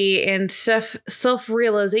maturity and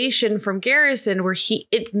self-realization from Garrison, where he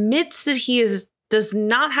admits that he is does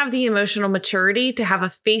not have the emotional maturity to have a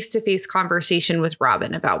face-to-face conversation with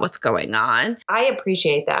Robin about what's going on. I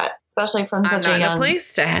appreciate that, especially from such a young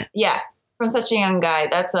place to from such a young guy.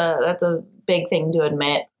 That's a big thing to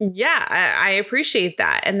admit. Yeah, I appreciate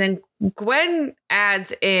that. And then Gwen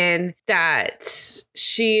adds in that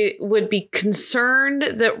she would be concerned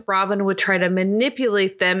that Robin would try to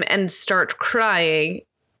manipulate them and start crying.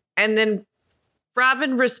 And then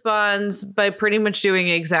Robin responds by pretty much doing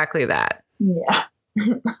exactly that. Yeah.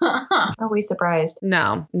 Are we surprised?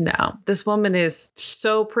 No. This woman is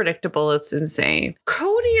so predictable. It's insane.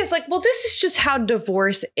 Cody is like, well, this is just how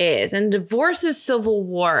divorce is. And divorce is civil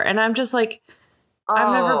war. And I'm just like,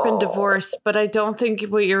 I've never been divorced, but I don't think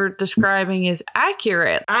what you're describing is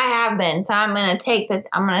accurate. I have been, so I'm gonna take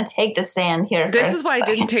the stand here. This is why I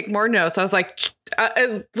didn't take more notes. I was like,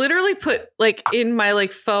 I literally put like in my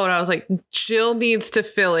phone. I was like, Jill needs to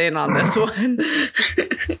fill in on this one.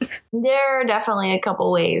 There are definitely a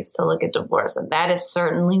couple ways to look at divorce, and that is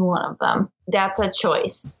certainly one of them. That's a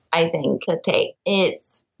choice, I think, to take.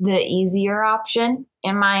 It's the easier option,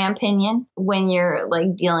 in my opinion. When you're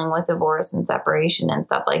dealing with divorce and separation and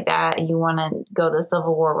stuff like that, you want to go the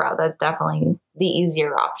civil war route. That's definitely the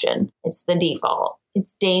easier option. It's the default.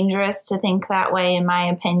 It's dangerous to think that way, in my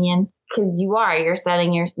opinion, because you're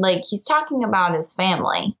setting he's talking about his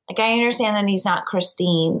family. I understand that he's not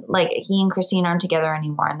Christine, he and Christine aren't together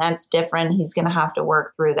anymore, and that's different. He's going to have to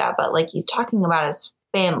work through that, but he's talking about his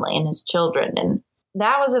family and his children, and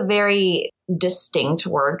that was a very distinct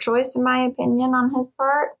word choice, in my opinion, on his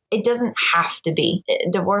part. It doesn't have to be.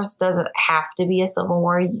 Divorce doesn't have to be a civil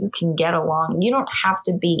war. You can get along. You don't have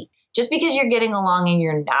to be. Just because you're getting along and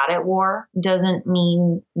you're not at war doesn't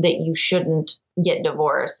mean that you shouldn't get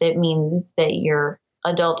divorced. It means that you're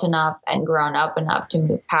adult enough and grown up enough to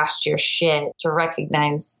move past your shit, to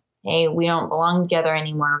recognize, hey, we don't belong together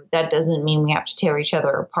anymore. That doesn't mean we have to tear each other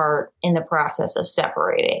apart in the process of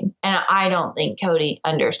separating. And I don't think Cody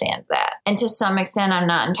understands that. And to some extent, I'm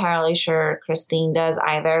not entirely sure Christine does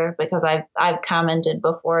either, because I've commented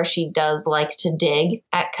before, she does like to dig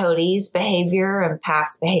at Cody's behavior and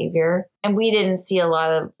past behavior. And we didn't see a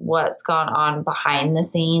lot of what's gone on behind the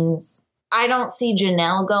scenes. I don't see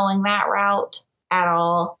Janelle going that route at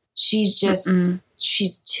all. She's just,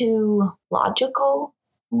 she's too logical,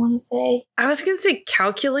 I want to say. I was going to say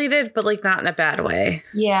calculated, but not in a bad way.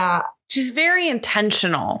 Yeah. She's very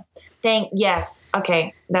intentional. Yes.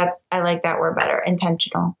 Okay. I like that word better.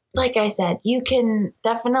 Intentional. Like I said, you can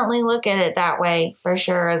definitely look at it that way for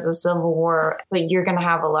sure as a civil war, but you're going to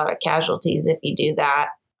have a lot of casualties if you do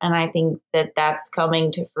that. And I think that that's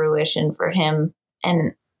coming to fruition for him.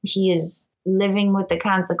 And he is living with the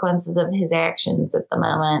consequences of his actions at the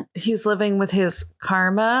moment. He's living with his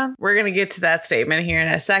karma. We're going to get to that statement here in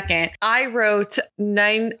a second. I wrote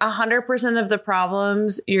 100% of the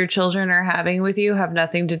problems your children are having with you have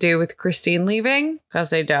nothing to do with Christine leaving, because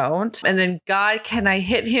they don't. And then, God, can I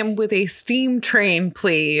hit him with a steam train,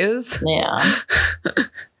 please? Yeah.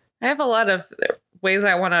 I have a lot of ways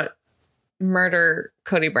I want to murder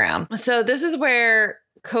Cody Brown. So this is where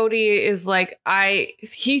Cody is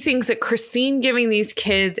he thinks that Christine giving these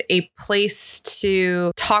kids a place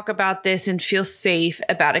to talk about this and feel safe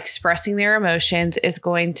about expressing their emotions is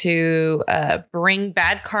going to bring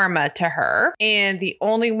bad karma to her. And the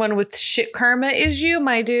only one with shit karma is you,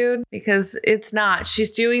 my dude, because it's not.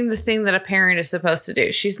 She's doing the thing that a parent is supposed to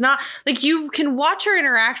do. She's not, you can watch her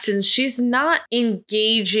interactions. She's not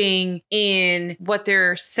engaging in what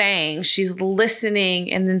they're saying. She's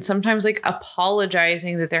listening and then sometimes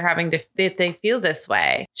apologizing that that they feel this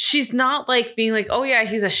way. She's not being oh yeah,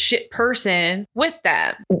 he's a shit person with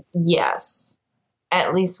them. Yes.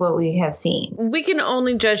 At least what we have seen. We can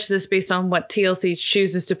only judge this based on what TLC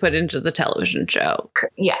chooses to put into the television show.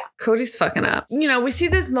 Yeah. Cody's fucking up. We see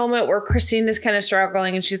this moment where Christine is kind of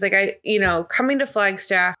struggling and she's coming to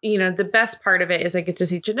Flagstaff, the best part of it is I get to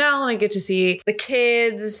see Janelle and I get to see the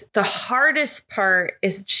kids. The hardest part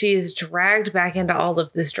is she is dragged back into all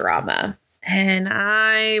of this drama. And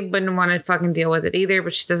I wouldn't want to fucking deal with it either,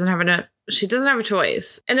 but she doesn't have a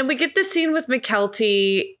choice. And then we get this scene with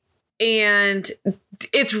Mykelti, and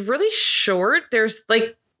it's really short. There's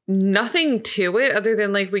nothing to it other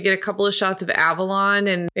than we get a couple of shots of Avalon,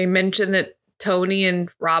 and they mention that Tony and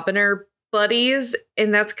Robin are buddies,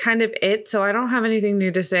 and that's kind of it. So I don't have anything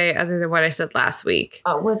new to say other than what I said last week.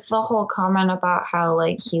 With the whole comment about how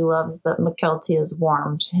he loves that Mykelti is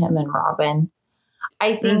warm to him and Robin.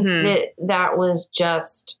 I think that was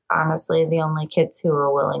just honestly the only kids who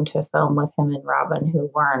were willing to film with him and Robin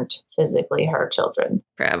who weren't physically her children.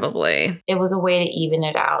 Probably. It was a way to even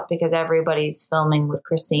it out because everybody's filming with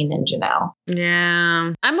Christine and Janelle.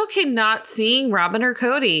 Yeah. I'm okay not seeing Robin or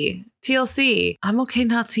Cody. TLC. I'm okay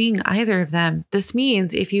not seeing either of them. This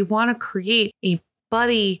means if you want to create a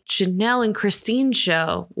buddy Janelle and Christine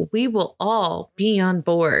show, we will all be on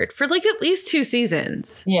board for like at least 2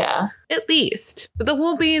 seasons. Yeah. At least. But there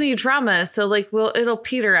won't be any drama, so like it'll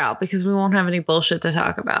peter out because we won't have any bullshit to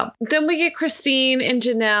talk about. Then we get Christine and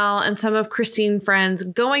Janelle and some of Christine's friends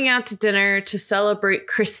going out to dinner to celebrate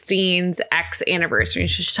Christine's ex anniversary.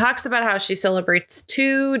 She talks about how she celebrates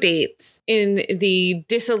 2 dates in the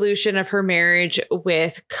dissolution of her marriage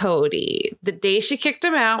with Cody. The day she kicked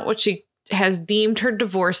him out, which she has deemed her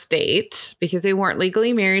divorce date because they weren't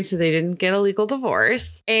legally married, so they didn't get a legal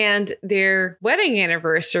divorce, and their wedding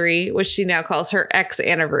anniversary, which she now calls her ex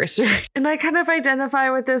anniversary. And I kind of identify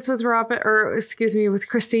with this with with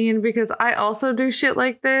Christine, because I also do shit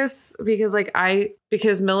like this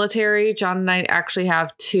because military, John and I actually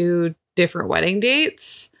have 2 different wedding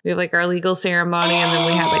dates. We have like our legal ceremony and then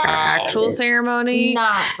we have like our actual ceremony.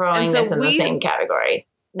 Not throwing this in the same category.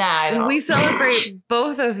 Nah, I don't. We celebrate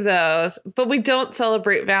both of those, but we don't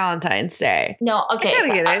celebrate Valentine's Day. No, okay.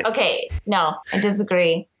 Okay, no, I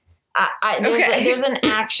disagree. There's an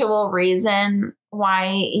actual reason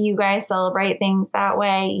why you guys celebrate things that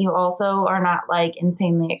way. You also are not like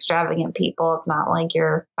insanely extravagant people. It's not like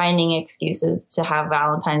you're finding excuses to have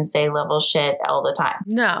Valentine's Day level shit all the time.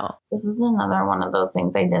 No. This is another one of those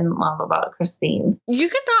things I didn't love about Christine. You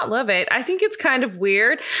could not love it. I think it's kind of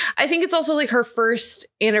weird. I think it's also like her first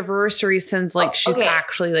anniversary since like she's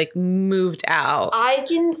actually like moved out. I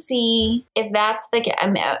can see if that's the case.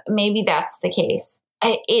 Maybe that's the case.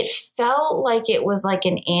 It felt like it was like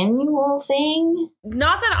an annual thing.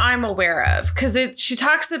 Not that I'm aware of, because she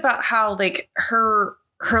talks about how like her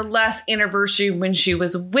last anniversary when she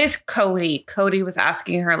was with Cody was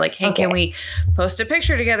asking her like, hey, can we post a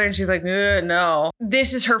picture together? And she's like, no.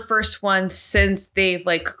 This is her first one since they've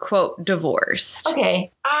like, quote, divorced.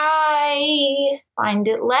 Okay. I find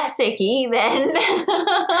it less icky then.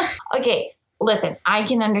 Okay. Listen, I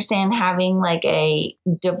can understand having like a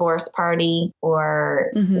divorce party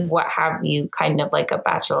or what have you, kind of like a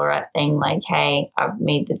bachelorette thing. Like, hey, I've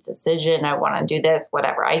made the decision. I want to do this,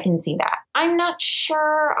 whatever. I can see that. I'm not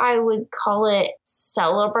sure I would call it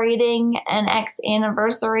celebrating an ex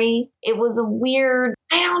anniversary. It was a weird,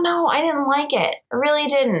 I don't know. I didn't like it. I really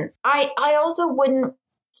didn't. I also wouldn't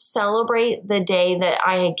celebrate the day that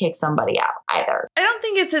I had kicked somebody out either. I don't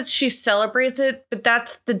think it's that she celebrates it, but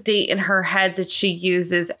that's the date in her head that she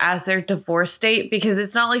uses as their divorce date, because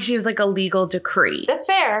it's not like she's like a legal decree. That's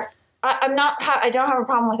fair. I don't have a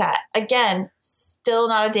problem with that. Again, still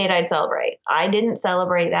not a date I'd celebrate. I didn't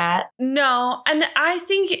celebrate that. No, and I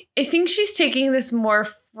think she's taking this more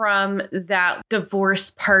from that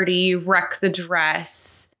divorce party, wreck the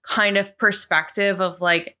dress kind of perspective of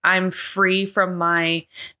like, I'm free from my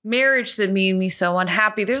marriage that made me so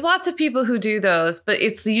unhappy. There's lots of people who do those, but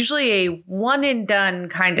it's usually a one and done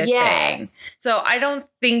kind of thing. So I don't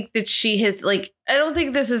think that she has like, I don't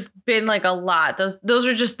think this has been like a lot. Those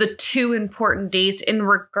are just the 2 important dates in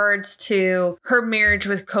regards to her marriage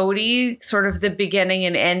with Cody, sort of the beginning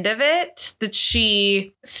and end of it, that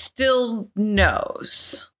she still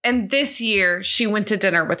knows. And this year she went to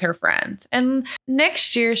dinner with her friends. And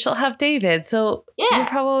next year she'll have David. So you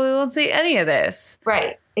probably won't see any of this.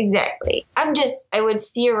 Right. Exactly. I would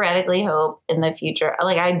theoretically hope in the future,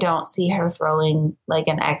 like I don't see her throwing like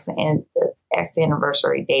an ex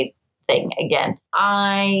anniversary date thing again.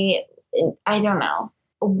 I don't know.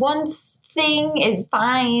 One thing is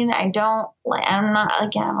fine. I don't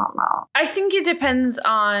know. I think it depends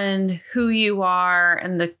on who you are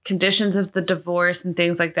and the conditions of the divorce and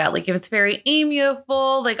things like that. Like if it's very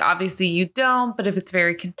amiable, like obviously you don't, but if it's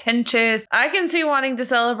very contentious, I can see wanting to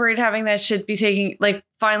celebrate having that shit be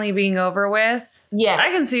finally being over with. Yes. I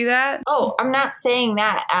can see that. Oh, I'm not saying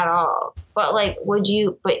that at all. But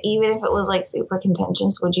but even if it was like super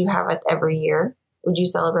contentious, would you have it every year? Would you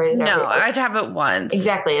celebrate it every year? No, I'd have it once.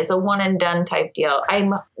 Exactly. It's a one and done type deal.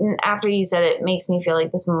 After you said it, makes me feel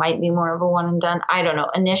like this might be more of a one and done. I don't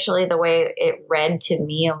know. Initially, the way it read to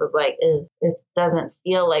me, I was like, this doesn't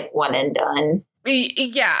feel like one and done.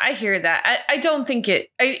 Yeah, I hear that. I don't think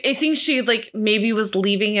I think she like maybe was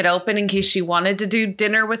leaving it open in case she wanted to do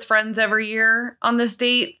dinner with friends every year on this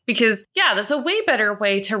date. Because yeah, that's a way better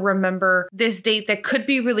way to remember this date that could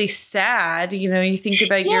be really sad. You know, you think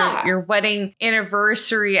about your wedding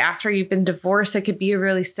anniversary after you've been divorced, it could be a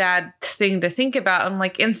really sad thing to think about. And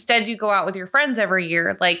like instead you go out with your friends every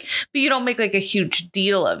year, like, but you don't make like a huge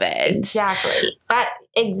deal of it. Exactly.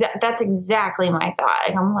 That's exactly my thought.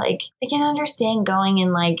 And I'm like, I can understand going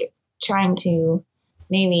and like trying to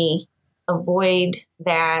maybe avoid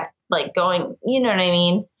that, like going, you know what I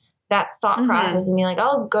mean? That thought process and be like,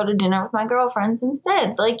 I'll go to dinner with my girlfriends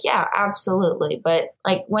instead. Like, yeah, absolutely. But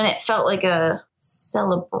like when it felt like a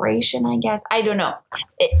celebration, I guess, I don't know.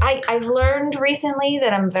 I've learned recently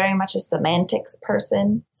that I'm very much a semantics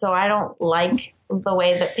person. So I don't like the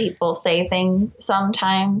way that people say things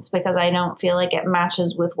sometimes because I don't feel like it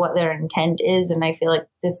matches with what their intent is. And I feel like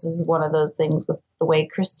this is one of those things with the way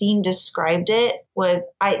Christine described it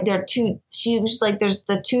she was like, there's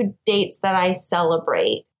the two dates that I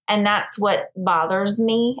celebrate. And that's what bothers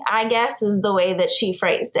me, I guess, is the way that she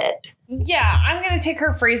phrased it. Yeah, I'm going to take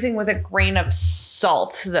her phrasing with a grain of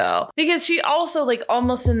salt, though, because she also, like,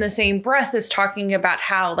 almost in the same breath is talking about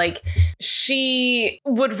how, like, she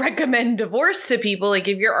would recommend divorce to people. Like,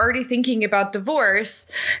 if you're already thinking about divorce,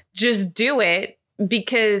 just do it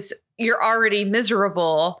because you're already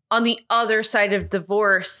miserable. On the other side of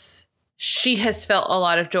divorce, she has felt a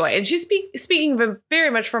lot of joy. And she's speaking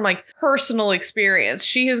very much from like personal experience.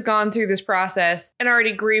 She has gone through this process and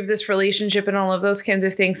already grieved this relationship and all of those kinds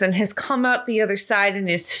of things and has come out the other side and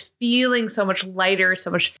is feeling so much lighter,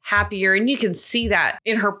 so much happier. And you can see that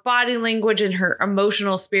in her body language and her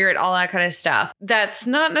emotional spirit, all that kind of stuff. That's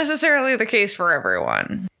not necessarily the case for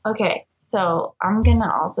everyone. Okay, so I'm going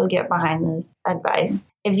to also get behind this advice.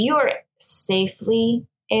 If you are safely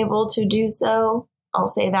able to do so, I'll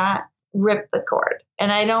say that. Rip the cord.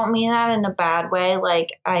 And I don't mean that in a bad way. Like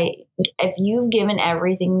if you've given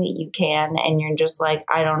everything that you can and you're just like,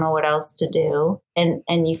 I don't know what else to do.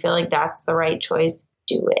 And you feel like that's the right choice,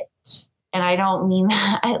 do it. And I don't mean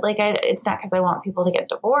that. It's not because I want people to get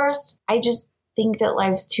divorced. I just think that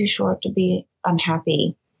life's too short to be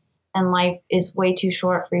unhappy. And life is way too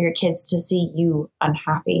short for your kids to see you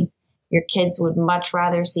unhappy. Your kids would much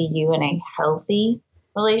rather see you in a healthy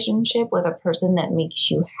relationship with a person that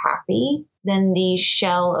makes you happy than the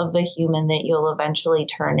shell of the human that you'll eventually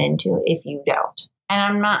turn into if you don't. And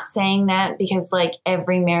I'm not saying that because like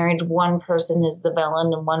every marriage, one person is the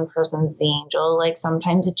villain and one person's the angel. Like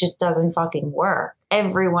sometimes it just doesn't fucking work.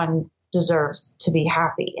 Everyone deserves to be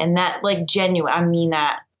happy. And that like genuine, I mean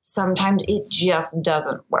that sometimes it just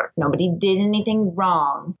doesn't work. Nobody did anything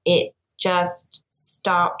wrong. It just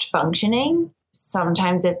stopped functioning.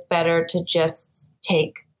 Sometimes it's better to just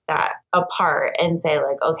take that apart and say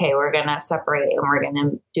like, okay, we're going to separate and we're going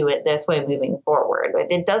to do it this way moving forward.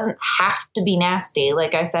 But it doesn't have to be nasty.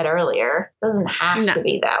 Like I said earlier, it doesn't have to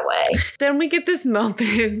be that way. Then we get this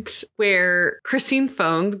moment where Christine's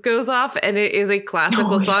phone goes off and it is a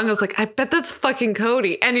classical song. I was like, I bet that's fucking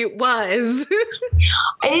Cody. And it was.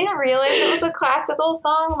 I didn't realize it was a classical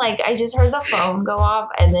song. Like I just heard the phone go off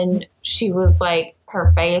and then she was like,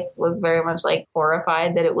 her face was very much like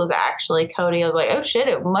horrified that it was actually Cody. I was like, oh shit,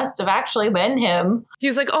 it must have actually been him.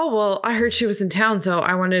 He's like, oh, well, I heard she was in town, so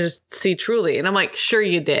I wanted to see Truly. And I'm like, sure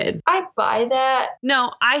you did. I buy that.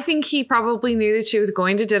 No, I think he probably knew that she was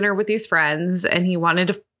going to dinner with these friends and he wanted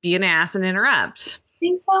to be an ass and interrupt.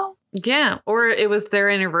 Think so? Yeah. Or it was their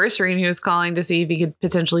anniversary and he was calling to see if he could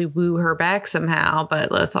potentially woo her back somehow.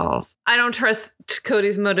 But I don't trust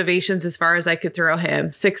Cody's motivations as far as I could throw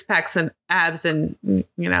him. 6 packs and abs and,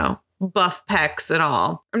 buff pecs and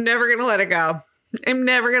all. I'm never going to let it go. I'm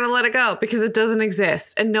never going to let it go because it doesn't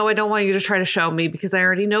exist. And no, I don't want you to try to show me because I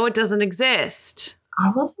already know it doesn't exist. I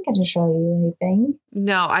wasn't going to show you anything.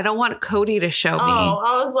 No, I don't want Cody to show me. Oh,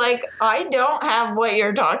 I was like, I don't have what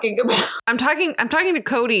you're talking about. I'm talking to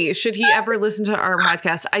Cody. Should he ever listen to our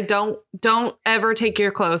podcast? I don't ever take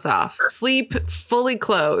your clothes off. Sleep fully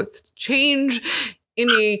clothed. Change in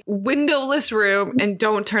a windowless room and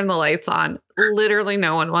don't turn the lights on. Literally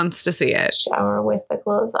no one wants to see it. Shower with the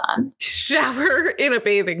clothes on. Shower in a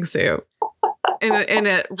bathing suit. In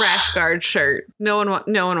a rash guard shirt. No one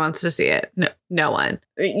wants to see it. No one.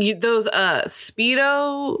 Those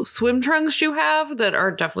Speedo swim trunks you have that are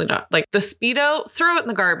definitely not like the Speedo, throw it in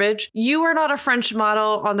the garbage. You are not a French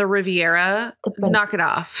model on the Riviera. Knock it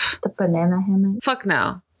off. The banana hammock. Fuck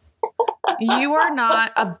no. You are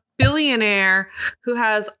not a billionaire who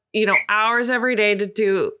has, hours every day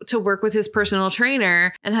to work with his personal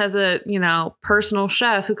trainer and has a, personal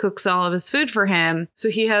chef who cooks all of his food for him. So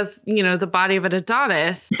he has, the body of an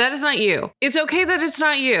Adonis. That is not you. It's okay that it's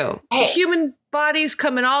not you. Hey. Human bodies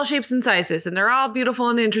come in all shapes and sizes, and they're all beautiful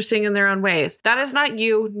and interesting in their own ways. That is not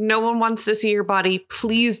you. No one wants to see your body.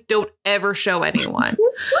 Please don't ever show anyone.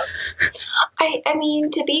 I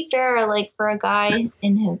mean, to be fair, like for a guy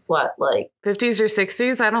in his 50s or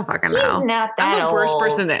 60s? I don't fucking know. He's not that I'm the worst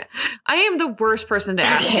old. I am the worst person to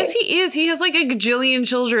ask. Because he is. He has like a gajillion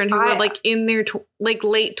children who are like in their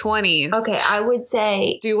late 20s. Okay, I would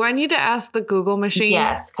say. Do I need to ask the Google machine?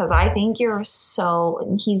 Yes, because I think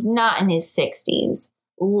he's not in his 60s.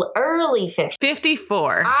 Early 50s.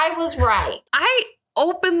 54. I was right. I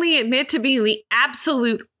openly admit to being the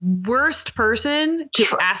absolute worst person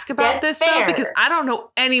to ask about this stuff because I don't know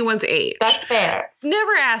anyone's age. That's fair.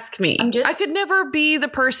 Never ask me. I could never be the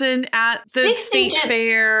person at the state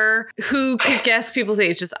fair who could guess people's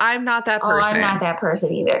ages. I'm not that person. I'm not that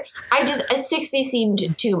person either. A 60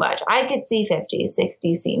 seemed too much. I could see 50.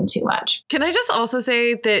 60 seemed too much. Can I just also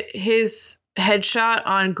say that his headshot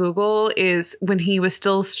on Google is when he was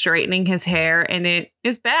still straightening his hair, and it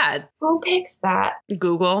is bad. Who picks that?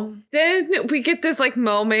 Google. Then we get this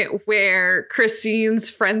moment where Christine's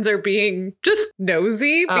friends are being just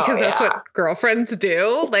nosy because that's what girlfriends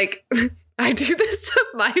do. I do this to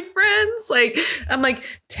my friends. I'm like,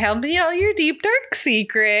 tell me all your deep, dark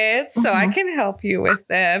secrets so I can help you with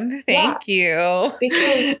them. Thank you.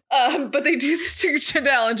 Because, but they do this to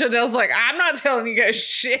Janelle, and Janelle's like, I'm not telling you guys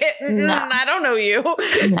shit. No. I don't know you.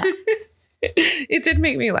 No. It did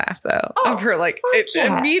make me laugh, though, of her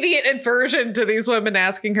immediate aversion to these women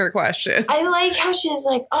asking her questions. I like how she's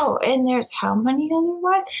like, oh, and there's how many other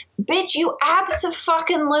wives? Bitch, you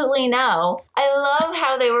abso-fucking-lutely know. I love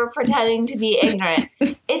how they were pretending to be ignorant.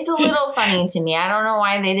 It's a little funny to me. I don't know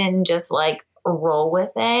why they didn't just roll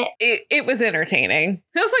with it. It was entertaining.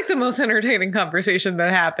 It was the most entertaining conversation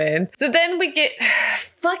that happened. So then we get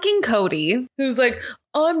fucking Cody, who's like,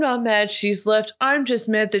 I'm not mad she's left. I'm just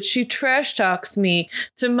mad that she trash talks me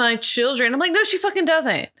to my children. I'm like, no, she fucking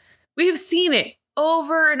doesn't. We have seen it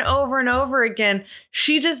over and over and over again.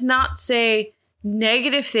 She does not say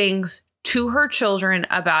negative things to her children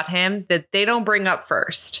about him that they don't bring up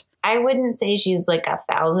first. I wouldn't say she's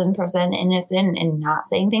 1,000% innocent and not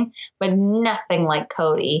saying anything, but nothing like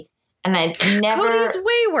Cody. And it's never. Cody's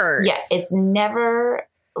way worse. Yeah, it's never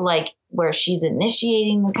where she's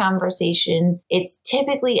initiating the conversation. It's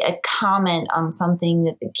typically a comment on something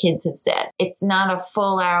that the kids have said. It's not a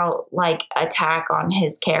full out attack on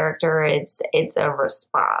his character. It's a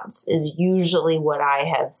response is usually what I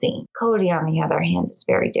have seen. Cody, on the other hand, is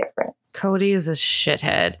very different. Cody is a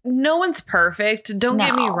shithead. No one's perfect. Don't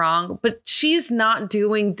get me wrong, but she's not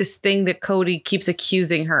doing this thing that Cody keeps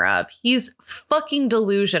accusing her of. He's fucking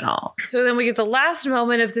delusional. So then we get the last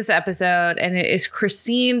moment of this episode, and it is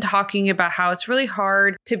Christine talking about how it's really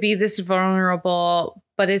hard to be this vulnerable,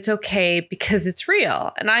 but it's okay because it's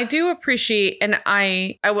real. And I do appreciate, and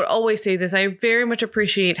I would always say this, I very much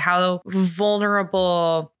appreciate how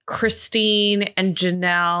vulnerable Christine and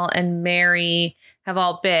Janelle and Mary have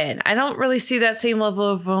all been. I don't really see that same level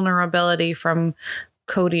of vulnerability from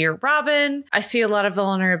Cody or Robin. I see a lot of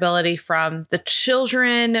vulnerability from the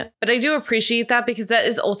children, but I do appreciate that because that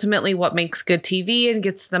is ultimately what makes good TV and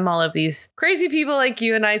gets them all of these crazy people like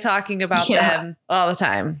you and I talking about them all the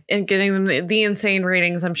time and getting them the insane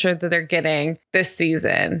ratings I'm sure that they're getting this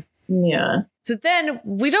season. Yeah. So then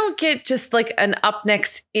we don't get just an up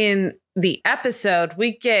next in the episode.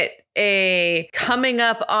 We get a coming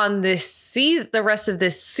up on this season, the rest of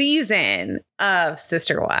this season of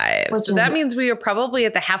Sister Wives. So that means we are probably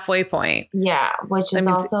at the halfway point. Yeah, which is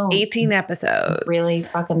also 18 episodes. Really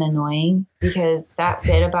fucking annoying because that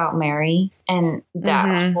bit about Mary and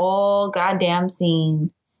that whole goddamn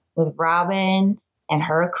scene with Robin and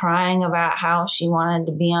her crying about how she wanted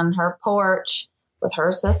to be on her porch with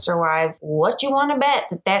her sister wives. What you want to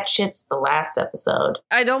bet that shit's the last episode?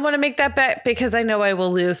 I don't want to make that bet because I know I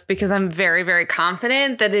will lose because I'm very, very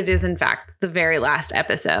confident that it is in fact the very last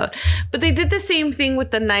episode. But they did the same thing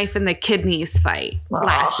with the knife and the kidneys fight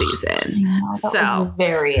last season. That was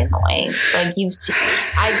very annoying.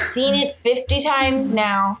 I've seen it 50 times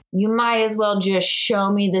now. You might as well just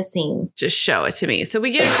show me the scene. Just show it to me. So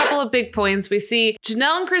we get a couple of big points. We see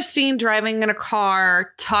Janelle and Christine driving in a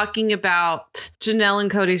car talking about Janelle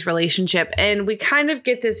and Cody's relationship. And we kind of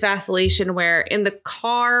get this vacillation where in the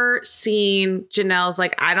car scene, Janelle's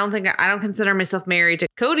like, I don't consider myself married to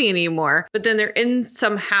Cody anymore. But then they're in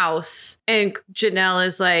some house and Janelle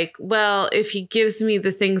is like, well, if he gives me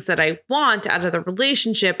the things that I want out of the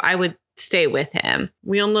relationship, I would stay with him.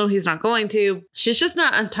 We all know he's not going to. She's just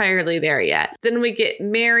not entirely there yet. Then we get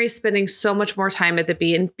Mary spending so much more time at the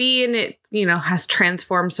B&B, and it, has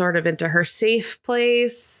transformed sort of into her safe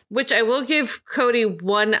place, which I will give Cody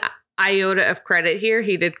one iota of credit here.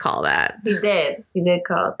 He did call that. He did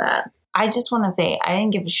call it that. I just want to say I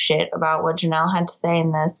didn't give a shit about what Janelle had to say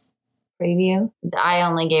in this preview. I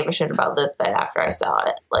only gave a shit about this bit after I saw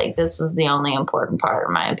it. Like, this was the only important part,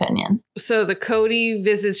 in my opinion. So the Cody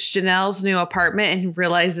visits Janelle's new apartment and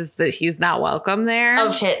realizes that he's not welcome there.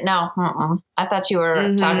 Oh, shit. No. I thought you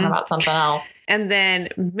were talking about something else. And then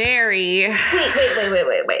Mary. Wait.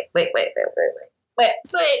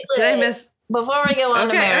 Did I miss? Before we go on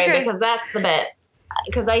to Mary, because that's the bit.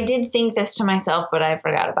 Because I did think this to myself, but I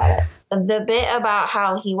forgot about it. The bit about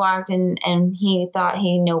how he walked in and he thought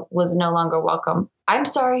he was no longer welcome. I'm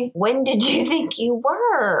sorry. When did you think you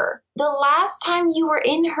were? The last time you were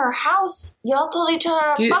in her house, y'all told each other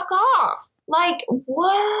to fuck off. Like,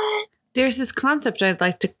 what? There's this concept I'd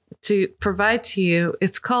like to provide to you.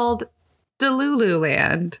 It's called Delulu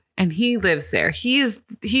Land. And he lives there. He's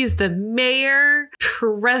the mayor,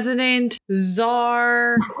 president,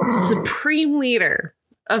 czar, supreme leader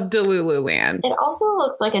of Delulu Land. It also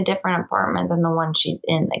looks like a different apartment than the one she's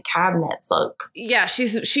in. The cabinets look. Yeah,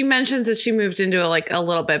 she mentions that she moved into a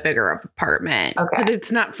little bit bigger apartment. Okay. But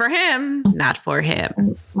it's not for him. Not for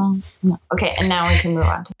him. Well, no. Okay, and now we can move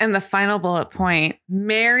on to. And the final bullet point.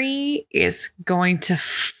 Mary is going to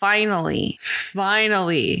finally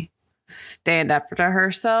stand up to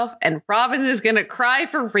herself, and Robin is gonna cry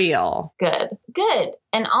for real. Good.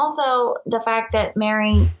 And also the fact that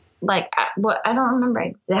Mary, I don't remember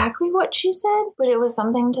exactly what she said, but it was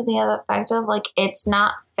something to the other effect of it's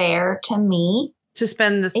not fair to me to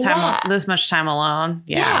spend this much time alone.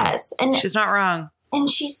 Yes, and she's not wrong. And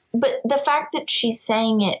but the fact that she's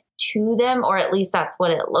saying it to them, or at least that's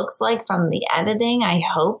what it looks like from the editing. I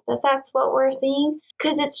hope that that's what we're seeing,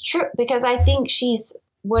 because it's true. Because I think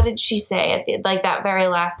what did she say at that very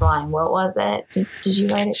last line? What was it? Did you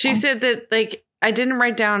write it She down? said that, I didn't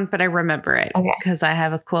write down, but I remember it. Okay. Because I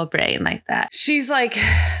have a cool brain like that. She's like,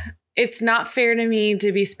 it's not fair to me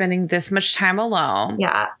to be spending this much time alone.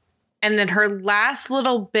 Yeah. And then her last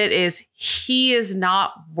little bit is, he is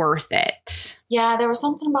not worth it. Yeah, there was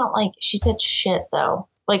something about, she said shit, though.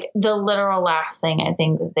 The literal last thing I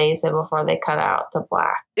think that they said before they cut out to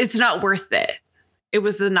black. It's not worth it. It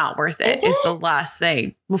was the not worth it. It's the last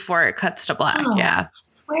thing before it cuts to black. Oh, yeah. I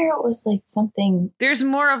swear it was something. There's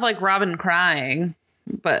more of Robin crying,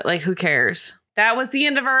 but who cares? That was the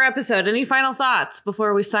end of our episode. Any final thoughts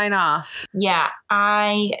before we sign off? Yeah,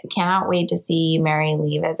 I cannot wait to see Mary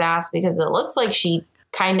leave his ass, because it looks like she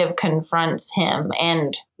kind of confronts him,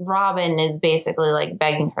 and Robin is basically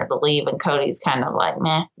begging her to leave, and Cody's kind of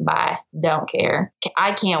meh, bye, don't care.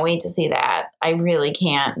 I can't wait to see that. I really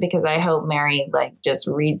can't, because I hope Mary just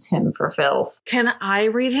reads him for filth. Can I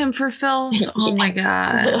read him for filth? Oh my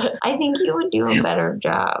God. I think you would do a better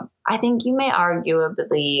job. I think you may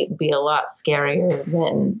arguably be a lot scarier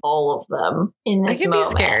than all of them in this moment. I can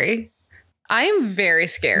be scary. I am very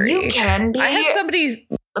scary. You can be. I had somebody...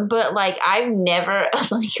 But I've never,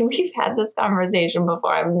 we've had this conversation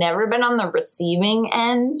before. I've never been on the receiving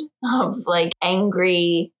end of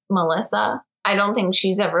angry Melissa. I don't think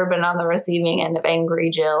she's ever been on the receiving end of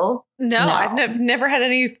angry Jill. No. I've never had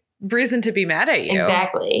any reason to be mad at you.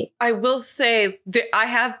 Exactly. I will say that I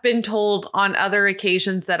have been told on other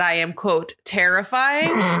occasions that I am, quote, terrifying.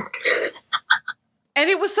 And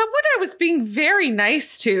it was someone I was being very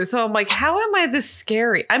nice to. So I'm how am I this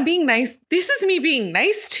scary? I'm being nice. This is me being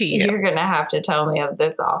nice to you. You're going to have to tell me of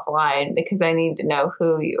this offline, because I need to know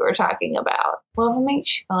who you were talking about. Well, if it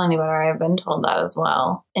makes you feel any better, I've been told that as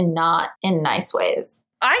well, and not in nice ways.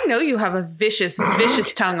 I know you have a vicious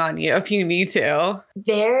tongue on you if you need to.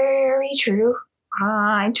 Very true.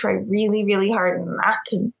 I try really, really hard not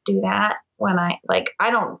to do that. When I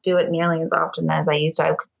don't do it nearly as often as I used to.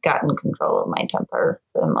 I've gotten control of my temper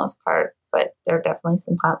for the most part, but there are definitely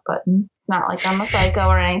some hot buttons. It's not like I'm a psycho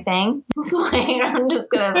or anything. I'm just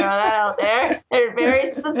going to throw that out there. There are very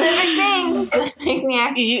specific things that make me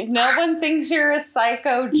act. No one thinks you're a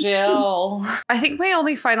psycho, Jill. I think my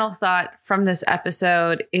only final thought from this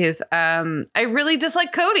episode is I really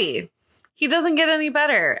dislike Cody. He doesn't get any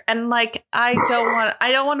better. And I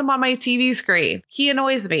don't want him on my TV screen. He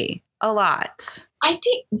annoys me a lot.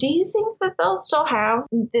 Do you think that they'll still have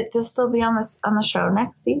that they'll still be on the show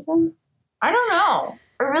next season? I don't know.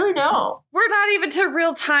 I really don't. We're not even to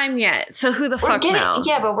real time yet. So who the fuck knows?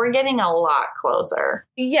 Yeah, but we're getting a lot closer.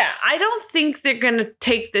 Yeah, I don't think they're going to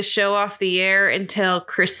take the show off the air until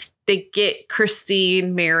they get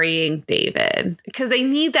Christine marrying David. Because they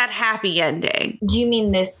need that happy ending. Do you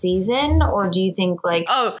mean this season? Or do you think like...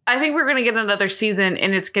 Oh, I think we're going to get another season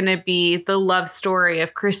and it's going to be the love story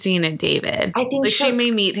of Christine and David. I think like she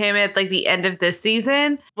may meet him at like the end of this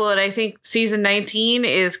season. But I think season 19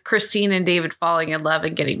 is Christine and David falling in love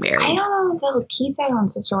and getting married. I don't know if they'll keep that on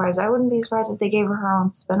Sister Wives. I wouldn't be surprised if they gave her own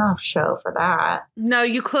spinoff show for that. No,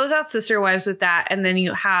 you close out Sister Wives with that, and then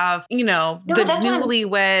you have, the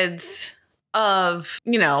newlyweds of,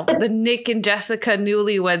 the Nick and Jessica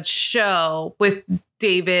newlyweds show with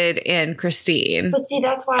David and Christine. But see,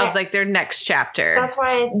 that's why... Of like their next chapter. That's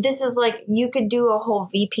why this is like, you could do a whole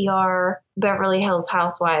VPR Beverly Hills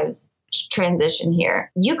Housewives transition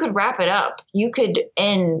here. You could wrap it up. You could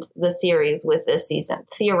end the series with this season,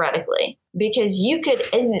 theoretically. Because you could,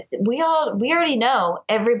 and we already know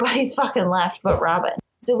everybody's fucking left but Robin.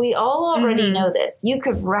 So we all already know this. You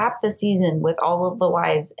could wrap the season with all of the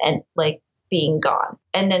wives and like being gone.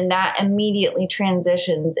 And then that immediately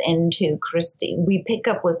transitions into Christine. We pick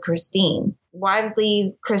up with Christine. Wives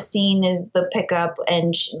leave. Christine is the pickup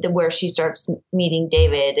and where she starts meeting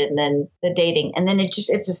David and then the dating. And then it's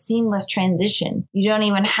a seamless transition. You don't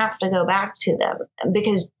even have to go back to them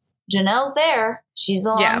because Janelle's there. She's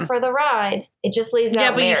along for the ride. It just leaves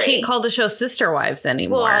out Mary. Yeah, but you can't call the show Sister Wives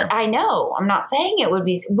anymore. Well, I know. I'm not saying it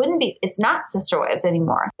wouldn't be. It's not Sister Wives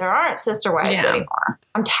anymore. There aren't Sister Wives anymore.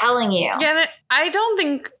 I'm telling you. Yeah, I don't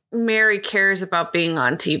think Mary cares about being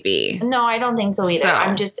on TV. No, I don't think so either.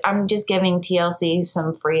 I'm just giving TLC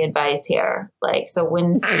some free advice here. Like, so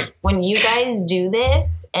when you guys do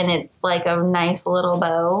this and it's like a nice little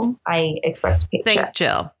bow, I expect to pay check. Thank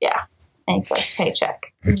Jill. Yeah. I expect a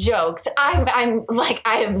paycheck. Jokes. I'm like,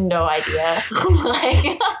 I have no idea.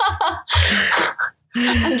 Like,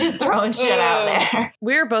 I'm just throwing shit out there.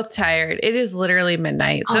 We're both tired. It is literally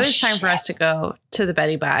midnight. So it's time for us to go to the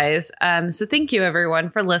Betty Buys. So thank you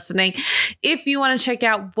everyone for listening. If you want to check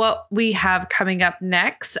out what we have coming up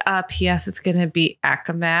next, P.S. it's going to be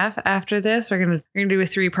Akamath after this. We're going to do a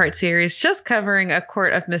 3-part series just covering A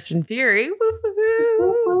Court of Mist and Fury.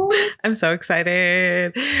 I'm so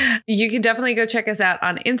excited. You can definitely go check us out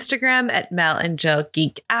on Instagram at Mel and Jill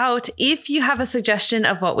Geek Out. If you have a suggestion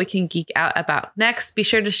of what we can geek out about next, be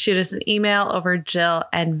sure to shoot us an email over Jill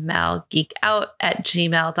and Mel Geek Out at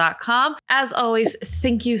gmail.com. As always,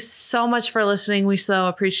 thank you so much for listening. We so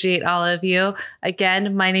appreciate all of you.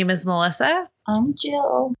 Again, my name is Melissa. I'm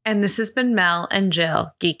Jill. And this has been Mel and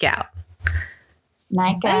Jill Geek Out.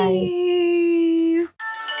 Night, guys. Bye.